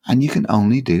 And you can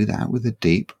only do that with a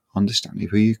deep understanding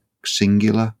of who your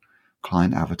singular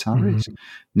client avatar is.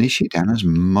 Niche it down as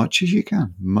much as you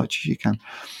can,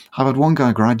 I've had one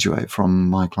guy graduate from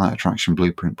my Client Attraction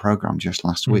Blueprint program just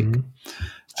last week,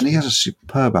 and he has a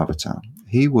superb avatar.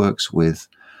 He works with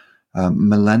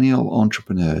millennial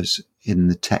entrepreneurs in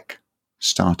the tech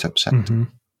startup sector.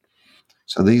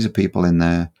 So these are people in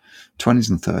their 20s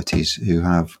and 30s who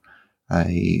have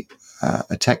a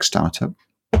tech startup,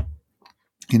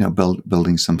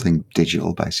 building something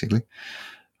digital, basically.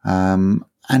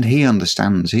 And he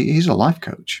understands, he's a life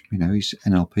coach, he's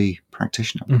an NLP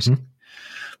practitioner, basically.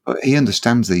 But he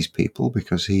understands these people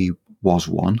because he was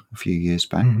one a few years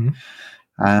back.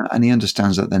 And he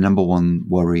understands that their number one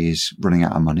worry is running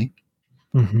out of money.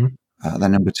 Their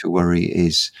number two worry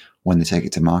is when they take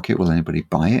it to market, will anybody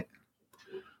buy it?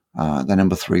 Their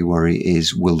number three worry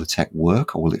is, will the tech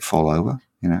work or will it fall over?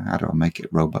 How do I make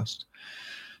it robust?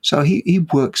 So he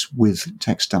works with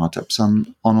tech startups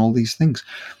on all these things.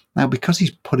 Now, because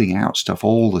he's putting out stuff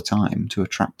all the time to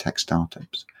attract tech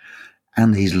startups,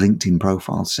 and his LinkedIn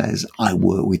profile says, I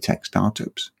work with tech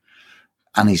startups,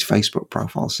 and his Facebook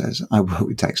profile says, I work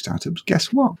with tech startups,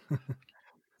 guess what?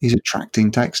 He's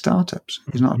attracting tech startups.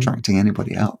 He's not attracting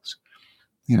anybody else.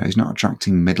 He's not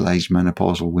attracting middle-aged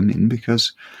menopausal women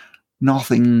because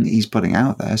nothing he's putting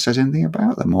out there says anything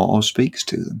about them or speaks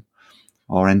to them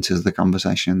or enters the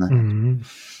conversation there.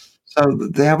 So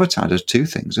the avatar does two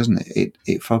things, doesn't it?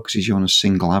 It focuses you on a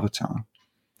single avatar,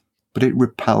 but it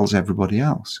repels everybody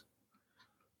else.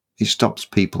 It stops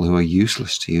people who are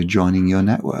useless to you joining your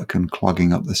network and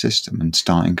clogging up the system and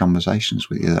starting conversations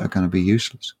with you that are going to be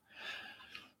useless.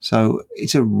 So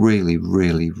it's a really,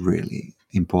 really, really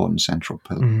important central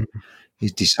pillar.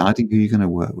 Is deciding who you're going to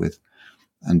work with,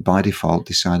 and by default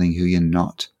deciding who you're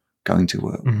not going to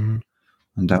work with.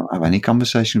 And don't have any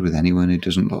conversation with anyone who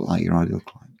doesn't look like your ideal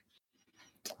client.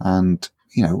 And,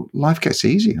 life gets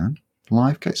easy, man.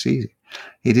 Life gets easy.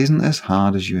 It isn't as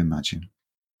hard as you imagine.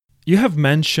 You have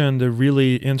mentioned a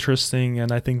really interesting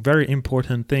and I think very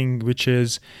important thing, which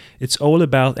is it's all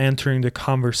about entering the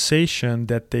conversation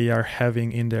that they are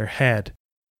having in their head.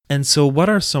 And so what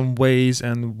are some ways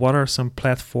and what are some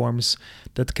platforms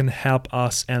that can help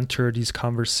us enter this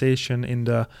conversation in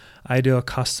the ideal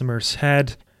customer's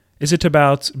head? Is it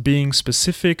about being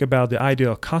specific about the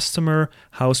ideal customer,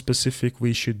 how specific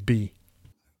we should be?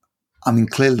 I mean,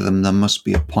 clearly there must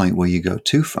be a point where you go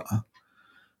too far.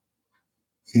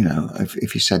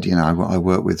 If you said, I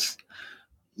work with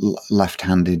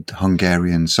left-handed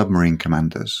Hungarian submarine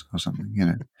commanders or something,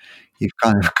 you've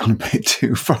kind of gone a bit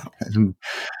too far.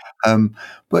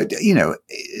 But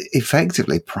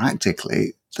effectively,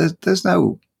 practically, there's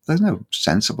no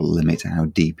sensible limit to how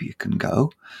deep you can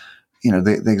go.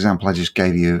 The example I just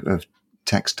gave you of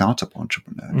tech startup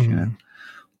entrepreneurs.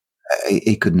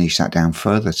 It could niche that down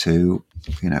further to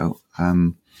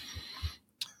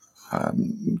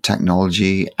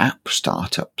technology app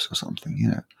startups or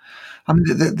something. I mean,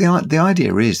 the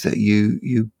idea is that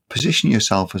you position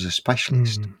yourself as a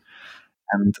specialist.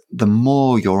 And the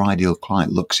more your ideal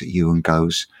client looks at you and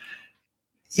goes,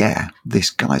 yeah, this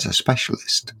guy's a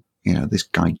specialist, this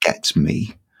guy gets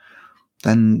me,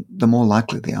 then the more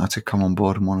likely they are to come on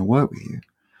board and want to work with you.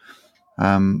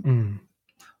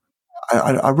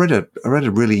 I read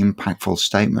a really impactful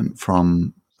statement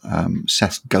from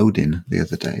Seth Godin the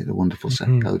other day, the wonderful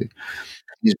Seth Godin.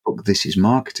 His book, This is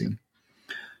Marketing.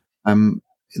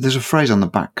 There's a phrase on the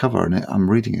back cover, and I'm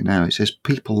reading it now. It says,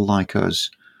 people like us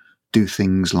do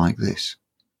things like this.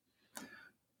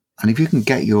 And if you can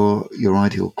get your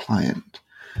ideal client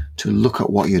to look at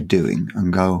what you're doing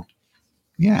and go,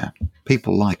 yeah,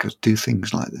 people like us do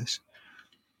things like this,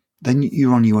 then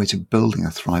you're on your way to building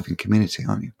a thriving community,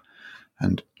 aren't you?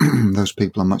 And those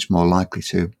people are much more likely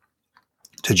to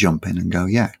jump in and go,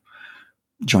 yeah,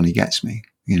 Jonny gets me.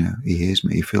 He hears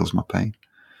me, he feels my pain.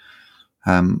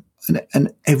 And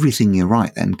everything you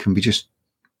write then can be just,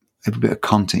 every bit of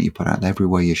content you put out there, every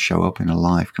way you show up in a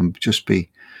life can just be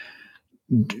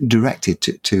directed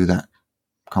to that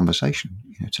conversation,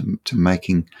 to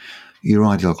making your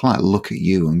ideal client look at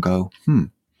you and go,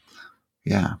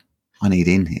 yeah, I need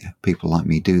in here. People like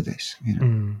me do this.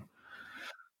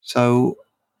 So,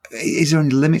 is there any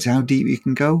limit to how deep you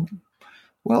can go?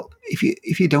 Well,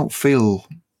 if you don't feel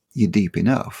you're deep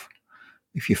enough,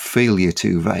 if you feel you're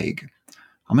too vague,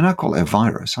 I mean, I call it a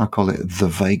virus. I call it the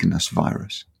vagueness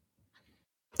virus.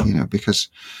 Because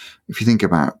if you think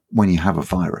about when you have a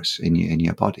virus in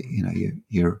your body,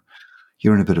 you're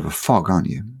in a bit of a fog, aren't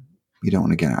you? You don't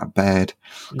want to get out of bed.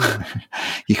 Yeah.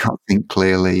 You can't think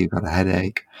clearly. You've got a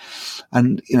headache,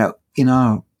 and in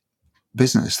our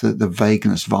business, the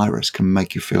vagueness virus can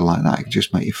make you feel like that. It can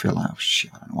just make you feel like, oh,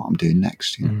 shit, I don't know what I'm doing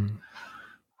next. I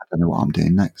don't know what I'm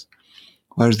doing next.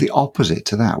 Whereas the opposite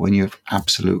to that, when you have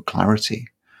absolute clarity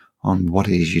on what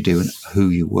it is you do and who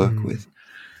you work with,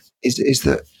 is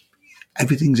that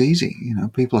everything's easy.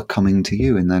 People are coming to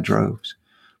you in their droves.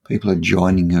 People are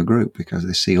joining your group because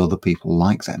they see other people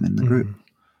like them in the group.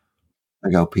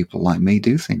 They go, people like me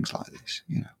do things like this.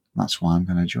 That's why I'm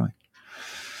going to join.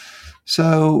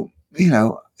 So,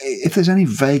 if there's any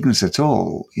vagueness at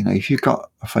all, if you've got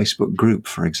a Facebook group,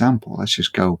 for example, let's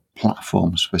just go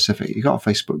platform specific. You've got a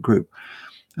Facebook group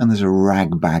and there's a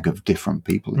rag bag of different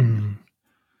people in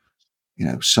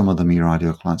there. Some of them are your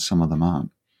ideal clients, some of them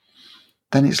aren't.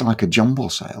 Then it's like a jumble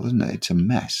sale, isn't it? It's a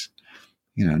mess.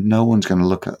 No one's going to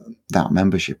look at that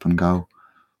membership and go,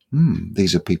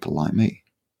 these are people like me.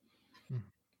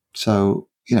 So,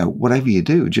 whatever you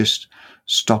do, just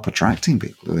stop attracting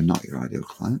people who are not your ideal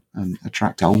client and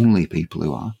attract only people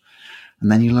who are.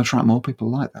 And then you'll attract more people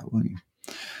like that, won't you?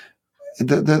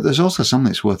 There's also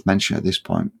something that's worth mentioning at this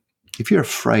point. If you're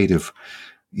afraid of,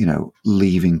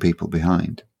 leaving people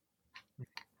behind,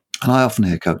 and I often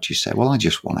hear coaches say, well, I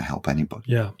just want to help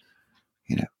anybody. Yeah.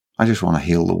 I just want to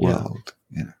heal the world.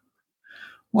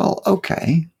 Well,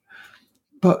 okay.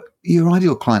 But your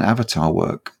ideal client avatar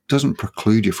work doesn't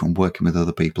preclude you from working with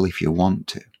other people if you want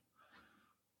to.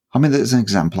 I mean, there's an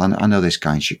example. I know this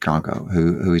guy in Chicago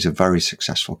who is a very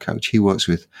successful coach. He works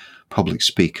with public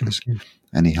speakers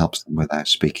and he helps them with their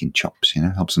speaking chops,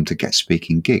 helps them to get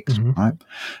speaking gigs, right?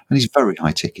 And he's very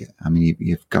high ticket. I mean,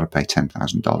 you've got to pay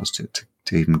 $10,000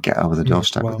 to even get over the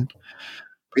doorstep with him.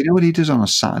 But you know what he does on a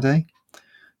Saturday?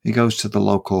 He goes to the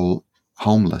local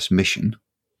homeless mission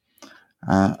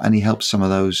and he helps some of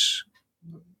those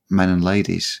men and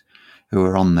ladies who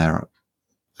are on their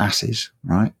asses,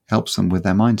 right? Helps them with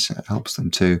their mindset, helps them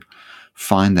to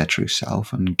find their true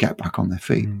self and get back on their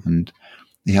feet. And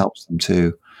he helps them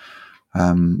to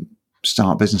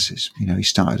start businesses. He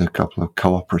started a couple of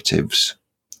cooperatives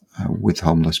with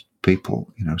homeless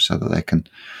people, so that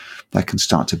they can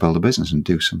start to build a business and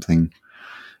do something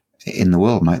in the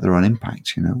world, make their own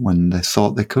impact, when they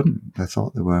thought they couldn't. They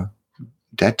thought they were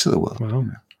dead to the world. Wow.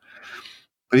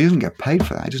 But he doesn't get paid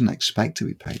for that. He doesn't expect to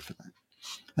be paid for that.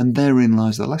 And therein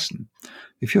lies the lesson.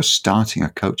 If you're starting a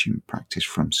coaching practice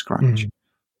from scratch,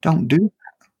 don't do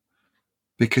that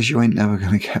because you ain't never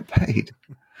going to get paid.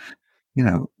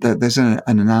 There's an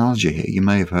analogy here. You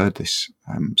may have heard this.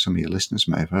 Some of your listeners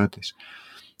may have heard this.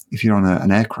 If you're on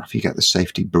an aircraft, you get the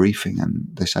safety briefing and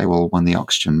they say, well, when the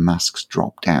oxygen masks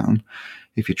drop down,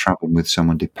 if you're traveling with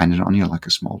someone dependent on you, like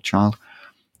a small child,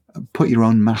 put your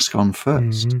own mask on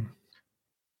first.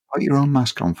 Put your own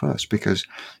mask on first because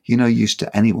you're no use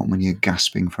to anyone when you're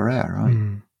gasping for air,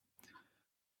 right?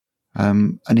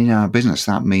 And in our business,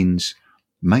 that means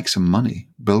make some money,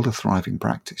 build a thriving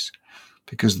practice,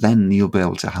 because then you'll be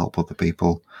able to help other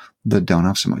people that don't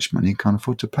have so much money and can't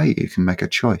afford to pay you. You can make a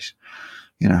choice.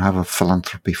 Have a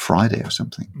philanthropy Friday or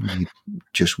something. You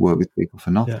just work with people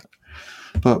for nothing.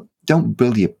 Yeah. But don't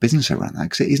build your business around that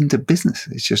because it isn't a business.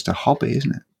 It's just a hobby,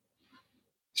 isn't it?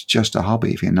 It's just a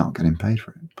hobby if you're not getting paid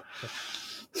for it.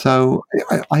 So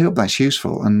I hope that's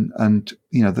useful. And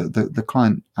the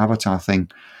client avatar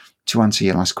thing, to answer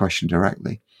your last question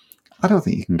directly, I don't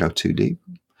think you can go too deep.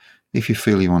 If you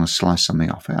feel you want to slice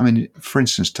something off it. I mean, for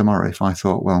instance, tomorrow, if I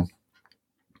thought, well,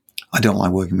 I don't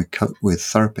like working with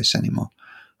therapists anymore,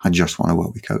 I just want to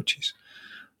work with coaches,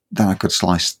 then I could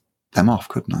slice them off,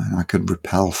 couldn't I? And I could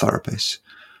repel therapists.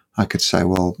 I could say,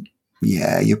 well,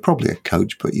 yeah, you're probably a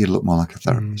coach, but you look more like a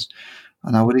therapist.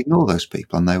 And I would ignore those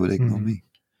people and they would ignore me.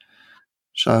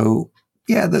 So,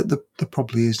 yeah, there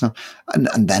probably is no.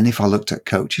 And then if I looked at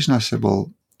coaches and I said,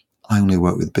 well, I only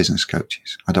work with business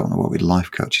coaches. I don't want to work with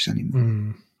life coaches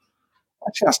anymore.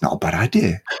 Actually, that's not a bad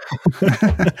idea.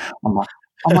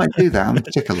 I might do that and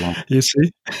tick along. You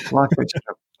see? Life coaches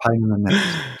are a pain in the neck.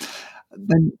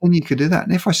 Then you could do that.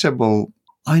 And if I said, well,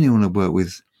 I only want to work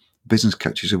with business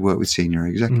coaches who work with senior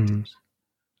executives.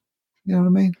 You know what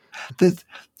I mean?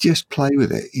 Just play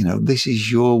with it. This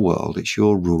is your world. It's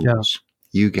your rules. Yeah.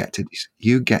 You get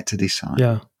to decide.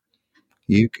 Yeah.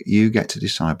 You get to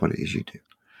decide what it is you do.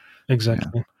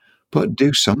 Exactly. But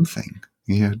do something.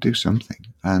 Do something,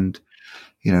 and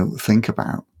think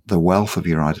about the wealth of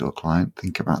your ideal client.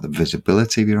 Think about the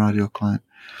visibility of your ideal client.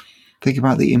 Think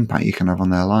about the impact you can have on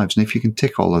their lives. And if you can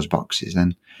tick all those boxes,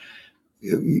 then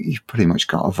you've pretty much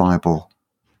got a viable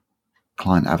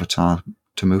client avatar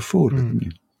to move forward with, haven't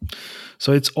you?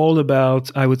 So it's all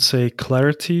about, I would say,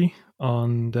 clarity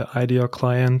on the ideal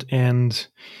client. And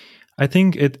I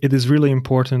think it is really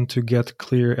important to get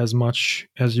clear as much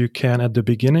as you can at the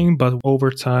beginning. But over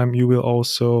time, you will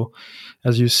also,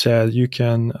 as you said, you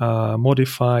can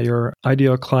modify your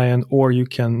ideal client, or you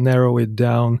can narrow it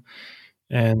down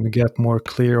and get more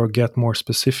clear or get more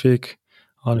specific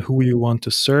on who you want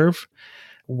to serve.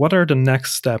 What are the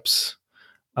next steps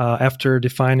after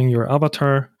defining your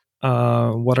avatar?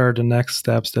 What are the next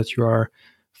steps that you are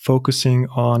focusing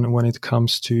on when it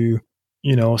comes to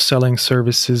selling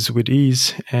services with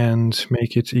ease and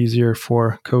make it easier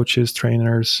for coaches,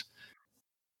 trainers?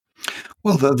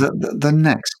 Well, the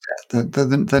next step,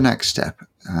 the next step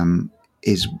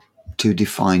is to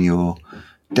define your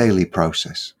daily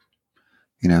process.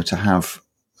 To have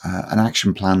an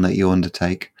action plan that you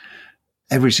undertake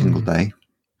every single day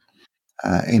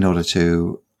in order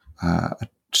to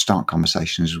start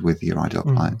conversations with your ideal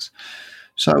clients.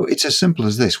 So it's as simple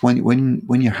as this: when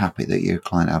you're happy that your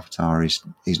client avatar is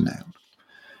nailed,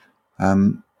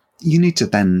 you need to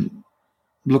then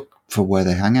look for where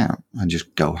they hang out and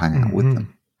just go hang out with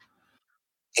them.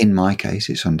 In my case,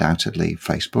 it's undoubtedly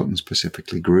Facebook, and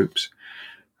specifically groups,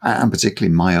 and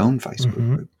particularly my own Facebook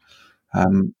group.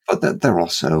 But they're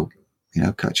also,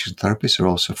 coaches and therapists are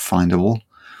also findable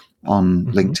on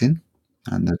LinkedIn,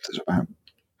 and there's about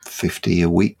 50 a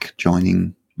week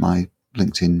joining my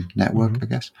LinkedIn network, I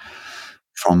guess,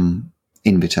 from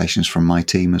invitations from my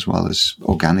team as well as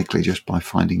organically just by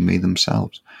finding me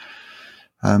themselves.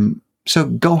 So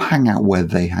go hang out where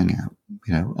they hang out,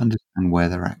 understand where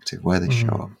they're active, where they show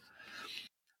up.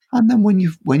 And then when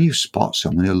you spot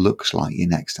someone who looks like your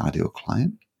next ideal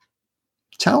client,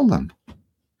 tell them.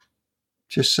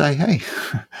 Just say, hey,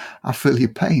 I feel your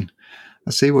pain.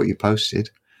 I see what you posted.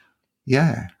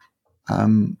 Yeah.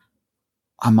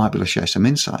 I might be able to share some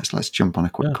insights. Let's jump on a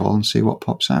quick call and see what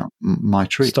pops out. My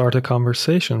treat. Start a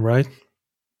conversation, right?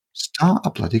 Start a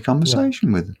bloody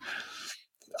conversation with them.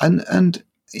 And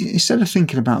instead of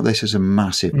thinking about this as a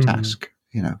massive task,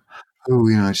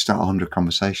 start 100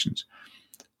 conversations,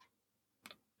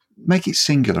 make it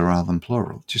singular rather than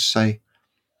plural. Just say,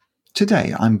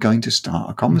 today I'm going to start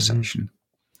a conversation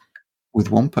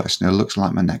with one person who looks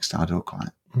like my next ideal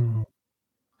client.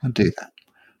 And do that.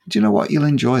 Do you know what? You'll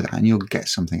enjoy that and you'll get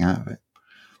something out of it.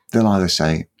 They'll either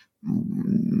say,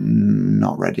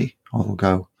 not ready, or they'll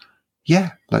go,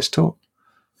 yeah, let's talk.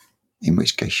 In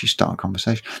which case you start a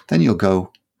conversation. Then you'll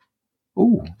go,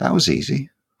 oh, that was easy.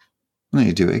 And then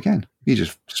you do it again. You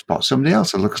just spot somebody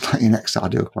else that looks like your next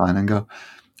ideal client and go,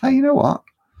 hey, you know what?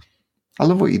 I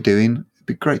love what you're doing. It'd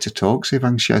be great to talk, see if I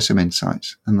can share some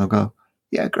insights. And they'll go,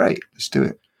 yeah, great, let's do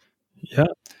it. Yeah.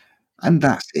 And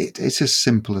that's it. It's as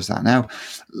simple as that. Now,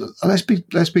 let's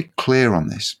be clear on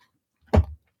this.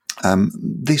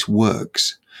 This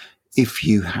works if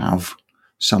you have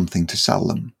something to sell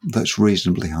them that's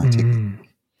reasonably high ticket.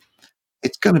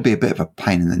 It's going to be a bit of a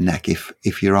pain in the neck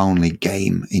if your only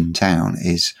game in town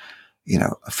is,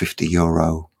 a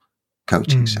 €50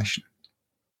 coaching session,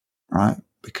 right?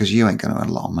 Because you ain't going to earn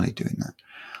a lot of money doing that.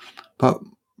 But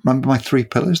remember my 3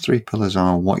 pillars? 3 pillars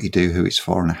are what you do, who it's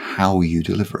for, and how you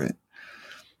deliver it.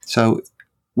 So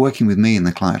working with me in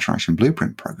the Client Attraction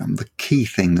Blueprint program, the key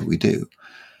thing that we do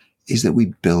is that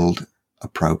we build a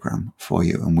program for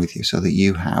you and with you so that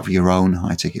you have your own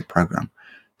high ticket program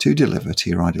to deliver to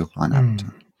your ideal client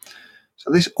avatar.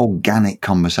 So this organic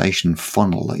conversation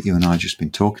funnel that you and I have just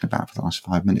been talking about for the last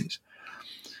 5 minutes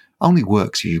only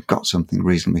works if you've got something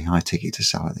reasonably high ticket to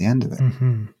sell at the end of it.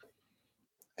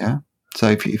 Yeah. So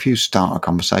if you start a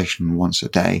conversation once a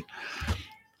day,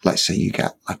 let's say you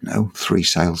get, 3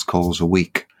 sales calls a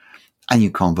week, and you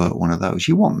convert one of those,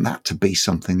 you want that to be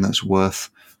something that's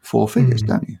worth 4 figures,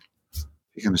 don't you? If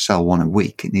you're going to sell one a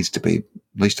week, it needs to be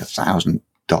at least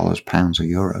 $1,000, pounds, or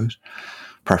euros,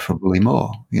 preferably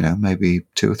more, maybe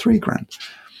 2 or 3 grand.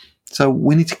 So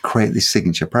we need to create this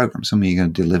signature program, something you're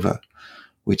going to deliver,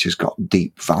 which has got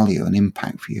deep value and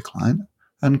impact for your client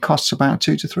and costs about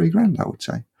 2 to 3 grand, I would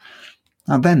say.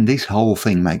 Now then this whole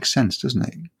thing makes sense, doesn't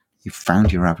it? You've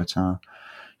found your avatar,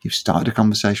 you've started a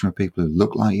conversation with people who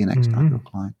look like your next ideal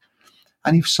client,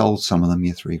 and you've sold some of them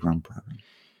your 3 grand program.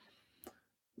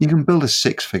 You can build a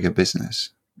 6-figure business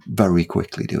very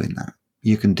quickly doing that.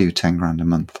 You can do 10 grand a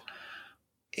month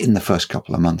in the first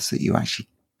couple of months that you actually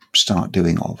start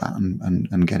doing all that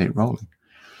and get it rolling.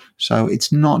 So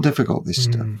it's not difficult, this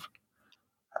stuff,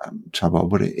 Trouble,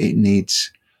 but it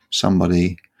needs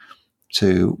somebody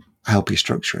to help you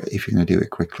structure it if you're going to do it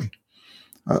quickly.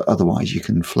 Otherwise, you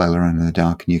can flail around in the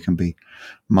dark and you can be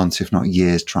months, if not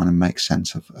years, trying to make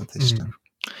sense of this stuff.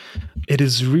 It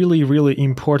is really, really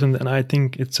important, and I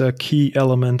think it's a key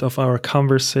element of our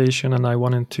conversation, and I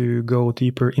wanted to go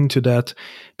deeper into that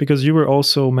because you were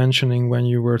also mentioning when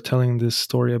you were telling this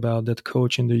story about that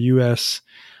coach in the US,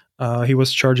 he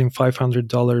was charging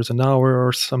 $500 an hour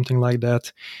or something like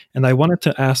that. And I wanted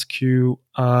to ask you,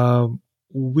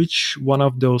 which one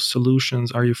of those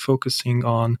solutions are you focusing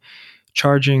on?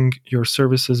 Charging your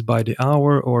services by the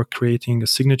hour or creating a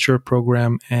signature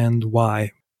program, and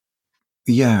why?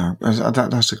 Yeah,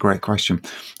 that's a great question.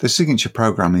 The signature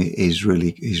program is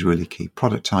really key.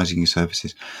 Productizing your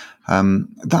services.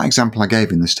 That example I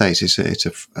gave in the States it's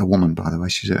a woman, by the way.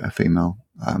 She's a female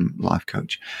life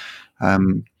coach.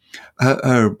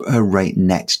 Her rate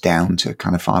nets down to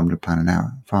kind of £500 an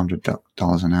hour,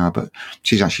 $500 an hour, but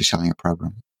she's actually selling a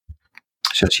program.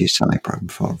 So she's selling a program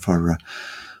for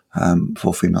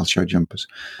female show jumpers.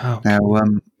 Okay. Now,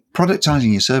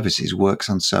 productizing your services works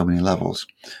on so many levels.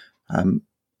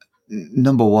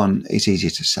 Number one, it's easier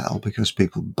to sell because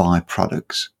people buy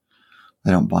products.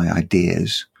 They don't buy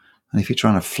ideas. And if you're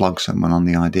trying to flog someone on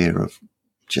the idea of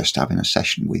just having a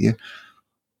session with you,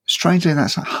 strangely,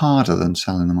 that's harder than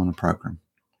selling them on a program.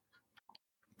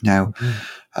 Now,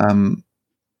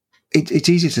 it's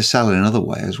easy to sell in another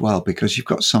way as well because you've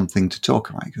got something to talk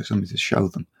about, you've got something to show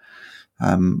them.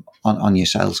 On your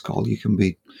sales call, you can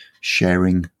be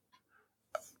sharing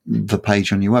the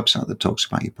page on your website that talks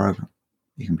about your program.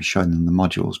 You can be showing them the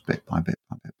modules bit by bit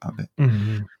by bit by bit.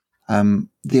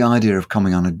 The idea of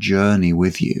coming on a journey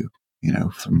with you,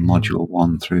 from module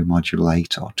 1 through module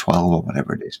 8 or 12 or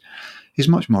whatever it is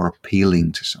much more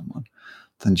appealing to someone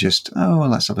than just,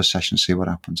 let's have a session, see what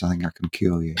happens. I think I can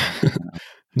cure you.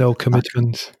 No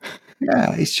commitment.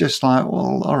 Yeah, it's just like,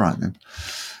 well, all right then.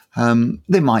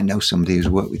 They might know somebody who's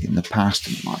worked with you in the past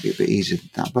and it might be a bit easier than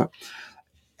that. But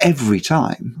every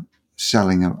time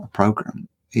selling a program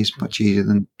is much easier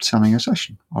than selling a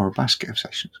session or a basket of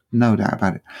sessions. No doubt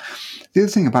about it. The other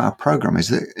thing about a program is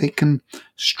that it can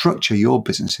structure your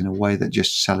business in a way that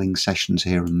just selling sessions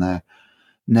here and there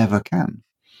never can.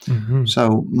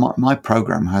 So my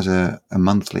program has a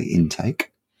monthly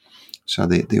intake. So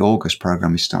the August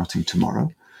program is starting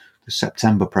tomorrow. The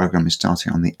September program is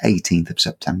starting on the 18th of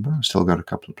September. I've still got a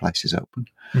couple of places open.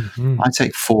 I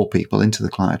take 4 people into the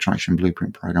Client Attraction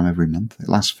Blueprint program every month. It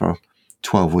lasts for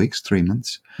 12 weeks, 3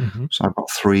 months. So I've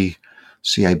got 3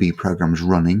 CAB programs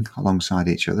running alongside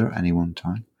each other at any one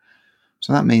time.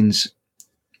 So that means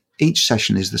each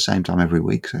session is the same time every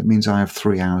week. So it means I have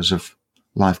 3 hours of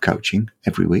live coaching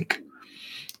every week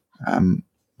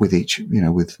with each,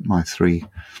 with my 3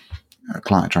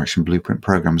 Client Attraction Blueprint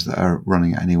programs that are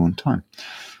running at any one time.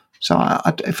 So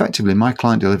effectively, my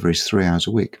client delivery is 3 hours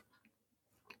a week.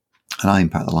 And I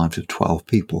impact the lives of 12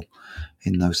 people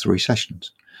in those 3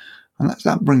 sessions. And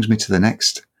that brings me to the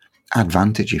next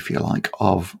advantage, if you like,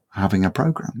 of having a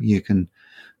program. You can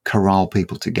corral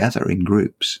people together in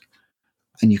groups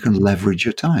and you can leverage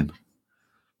your time.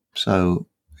 So,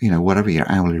 whatever your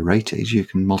hourly rate is, you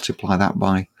can multiply that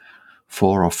by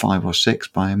 4 or 5 or 6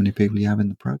 by how many people you have in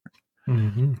the program.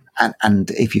 And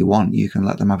if you want, you can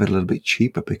let them have it a little bit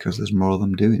cheaper because there's more of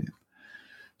them doing it.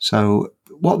 So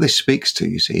what this speaks to,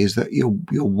 you see, is that your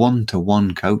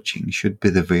one-to-one coaching should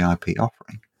be the VIP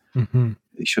offering.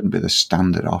 It shouldn't be the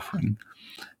standard offering.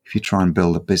 If you try and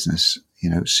build a business,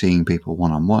 seeing people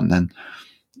one-on-one, then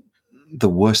the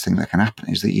worst thing that can happen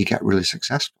is that you get really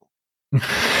successful.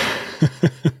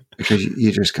 Because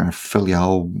you're just going to fill your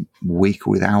whole week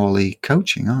with hourly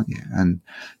coaching, aren't you? And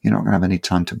you're not going to have any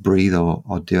time to breathe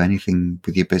or do anything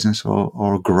with your business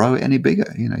or grow it any bigger.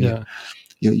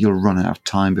 You'll run out of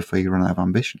time before you run out of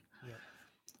ambition.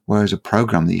 Whereas a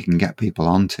program that you can get people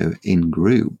onto in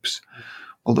groups,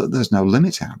 well, there's no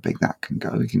limit to how big that can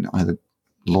go. You can either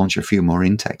launch a few more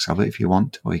intakes of it if you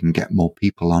want to, or you can get more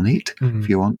people on it if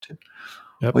you want to.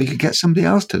 Or you could get somebody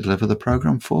else to deliver the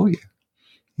program for you.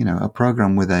 A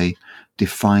program with a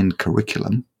defined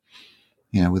curriculum,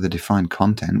 with a defined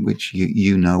content, which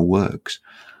you know works.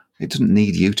 It doesn't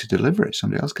need you to deliver it.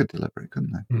 Somebody else could deliver it,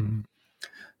 couldn't they?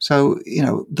 So,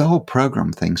 the whole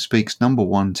program thing speaks, number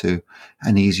one, to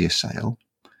an easier sale.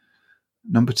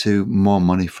 Number 2, more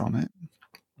money from it.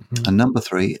 And number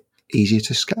 3, easier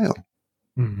to scale.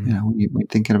 When you're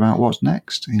thinking about what's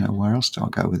next, where else do I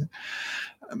go with it?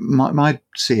 My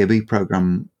CAB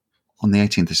program on the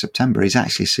 18th of September is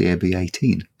actually CAB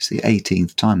 18. It's the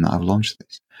 18th time that I've launched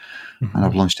this. And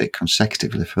I've launched it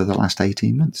consecutively for the last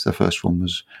 18 months. The first one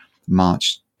was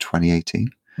March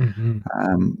 2018.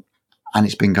 And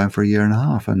it's been going for a year and a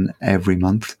half. And every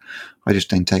month, I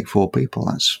just intake 4 people.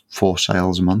 That's 4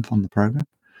 sales a month on the program,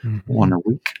 1 a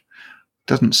week.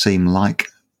 Doesn't seem like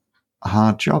a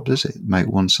hard job, does it? Make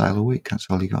 1 sale a week. That's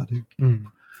all you got to do.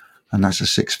 And that's a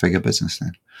 6-figure business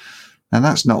then. And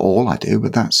that's not all I do,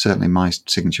 but that's certainly my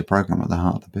signature program at the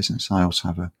heart of the business. I also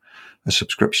have a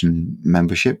subscription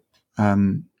membership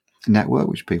network,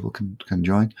 which people can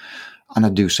join. And I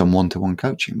do some one-to-one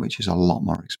coaching, which is a lot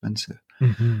more expensive.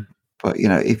 But,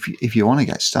 if you want to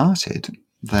get started,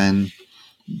 then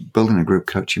building a group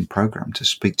coaching program to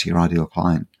speak to your ideal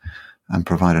client and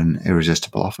provide an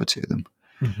irresistible offer to them,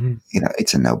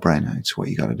 it's a no-brainer. It's what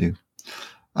you got to do.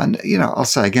 And, I'll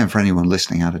say again, for anyone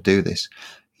listening how to do this,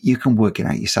 you can work it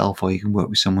out yourself, or you can work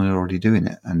with someone already doing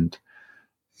it. And,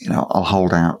 I'll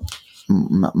hold out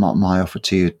my offer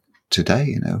to you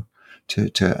today,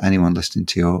 to anyone listening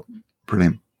to your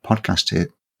brilliant podcast here,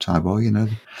 Tyboy,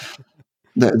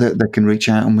 that can reach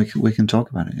out and we can talk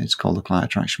about it. It's called the Client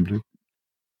Attraction Blueprint.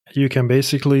 You can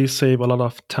basically save a lot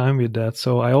of time with that.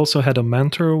 So I also had a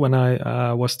mentor when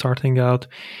I was starting out.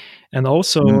 And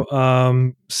also,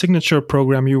 signature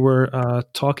program, you were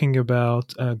talking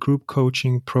about group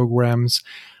coaching programs.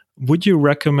 Would you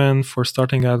recommend for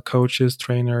starting out coaches,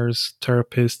 trainers,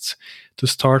 therapists to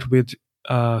start with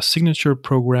a signature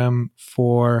program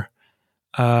for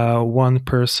one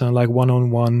person, like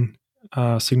one-on-one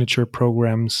signature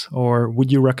programs? Or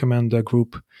would you recommend a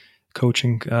group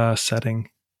coaching setting?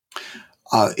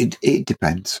 It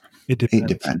depends. It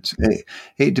depends.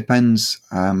 It depends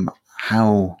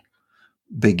how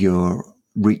big your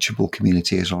reachable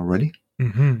community is already.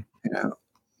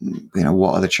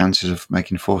 What are the chances of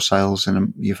making 4 sales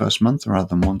in your first month rather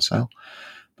than 1 sale?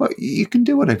 But you can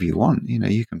do whatever you want.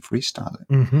 You can freestyle it.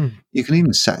 You can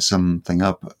even set something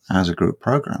up as a group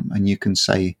program, and you can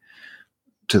say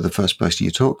to the first person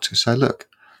you talk to, say, look,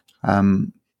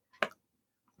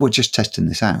 we're just testing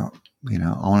this out. I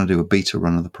want to do a beta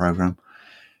run of the program.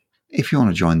 If you want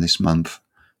to join this month,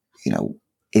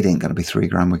 it ain't going to be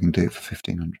 $3,000. We can do it for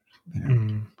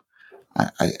 $1,500.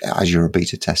 As you're a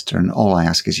beta tester, and all I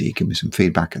ask is you give me some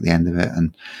feedback at the end of it,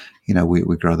 and we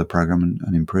grow the program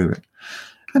and improve it.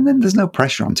 And then there's no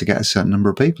pressure on to get a certain number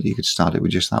of people. You could start it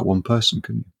with just that 1 person,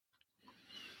 couldn't you?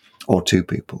 Or 2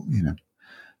 people,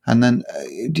 And then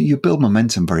you build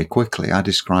momentum very quickly. I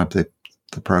describe the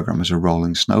program as a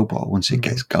rolling snowball. Once it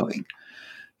gets going,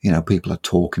 people are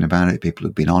talking about it. People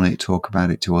who've been on it talk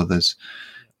about it to others.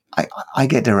 I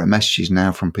get direct messages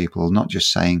now from people, not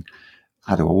just saying,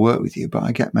 how do I work with you? But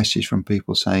I get messages from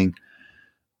people saying,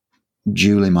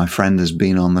 Julie, my friend, has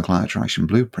been on the Client Attraction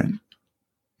Blueprint.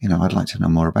 I'd like to know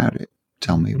more about it.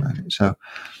 Tell me about it. So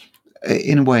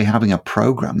in a way, having a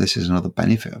program, this is another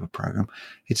benefit of a program.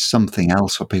 It's something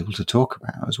else for people to talk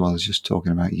about, as well as just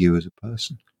talking about you as a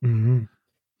person.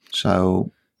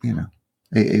 So,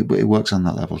 it works on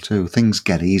that level too. Things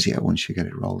get easier once you get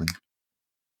it rolling.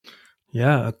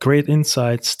 Yeah, great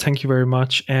insights. Thank you very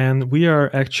much. And we are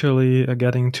actually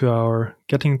getting to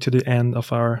the end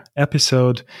of our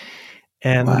episode.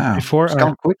 And wow, it's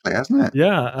gone quickly, hasn't it?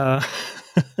 Yeah.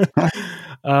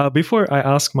 Before I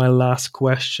ask my last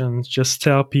question, just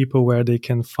tell people where they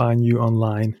can find you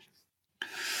online.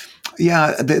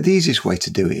 Yeah, the easiest way to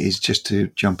do it is just to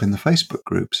jump in the Facebook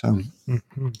group. So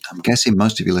I'm guessing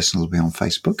most of your listeners will be on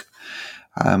Facebook.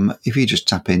 If you just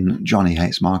tap in Jonny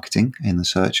Hates Marketing in the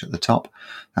search at the top,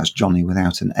 that's Jonny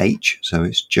without an H, so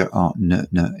it's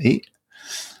J-R-N-N-E.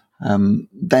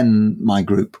 Then my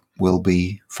group will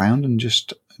be found, and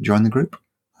just join the group,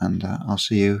 and I'll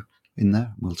see you in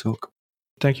there. We'll talk.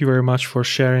 Thank you very much for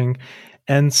sharing.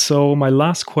 And so my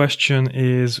last question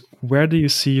is, where do you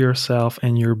see yourself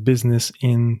and your business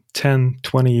in 10,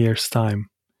 20 years' time?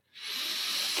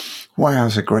 Wow,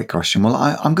 that's a great question. Well,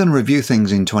 I'm going to review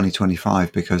things in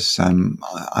 2025 because I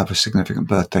have a significant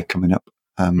birthday coming up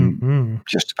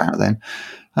just about then.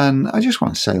 And I just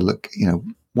want to say, look,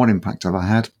 what impact have I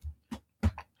had?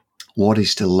 What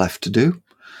is still left to do?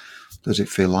 Does it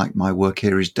feel like my work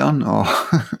here is done, or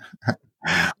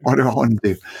what do I want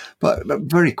to do? But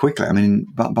very quickly,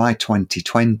 by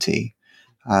 2020,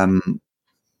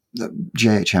 the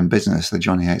JHM business, the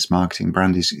Jonny Hates Marketing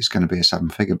brand, is going to be a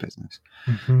 7-figure business.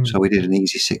 So we did an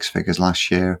easy 6 figures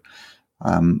last year.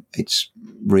 It's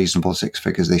reasonable 6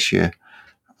 figures this year.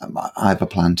 I have a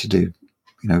plan to do,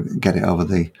 get it over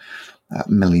the £1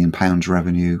 million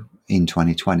revenue in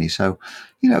 2020. So,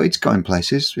 it's going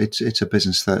places. It's a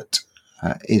business that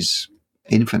is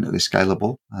infinitely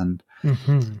scalable, and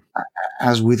Mm-hmm.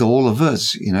 As with all of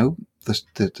us,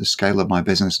 the scale of my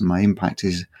business and my impact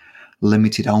is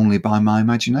limited only by my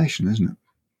imagination, isn't it?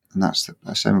 And that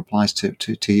same applies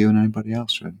to you and anybody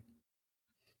else, really.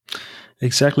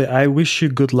 Exactly. I wish you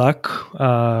good luck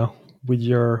with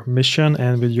your mission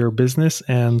and with your business.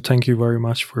 And thank you very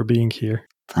much for being here.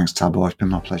 Thanks, Tabo. It's been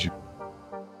my pleasure.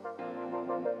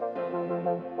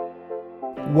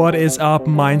 What is up,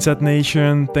 Mindset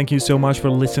Nation? Thank you so much for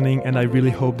listening, and I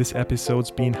really hope this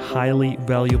episode's been highly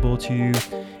valuable to you.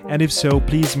 And if so,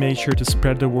 please make sure to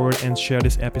spread the word and share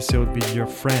this episode with your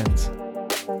friends.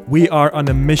 We are on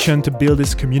a mission to build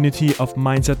this community of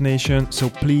Mindset Nation, so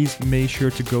please make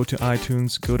sure to go to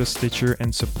iTunes, go to Stitcher,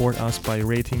 and support us by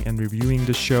rating and reviewing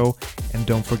the show, and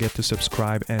don't forget to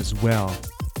subscribe as well.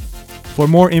 For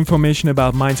more information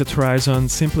about Mindset Horizon,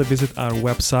 simply visit our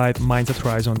website,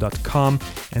 mindsethorizon.com,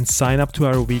 and sign up to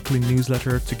our weekly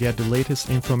newsletter to get the latest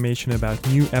information about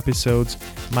new episodes,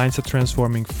 mindset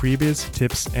transforming freebies,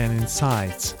 tips, and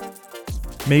insights.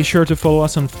 Make sure to follow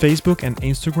us on Facebook and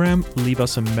Instagram, leave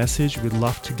us a message, we'd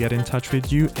love to get in touch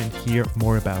with you and hear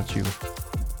more about you.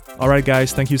 Alright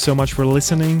guys, thank you so much for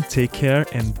listening, take care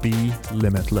and be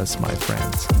limitless, my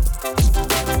friends.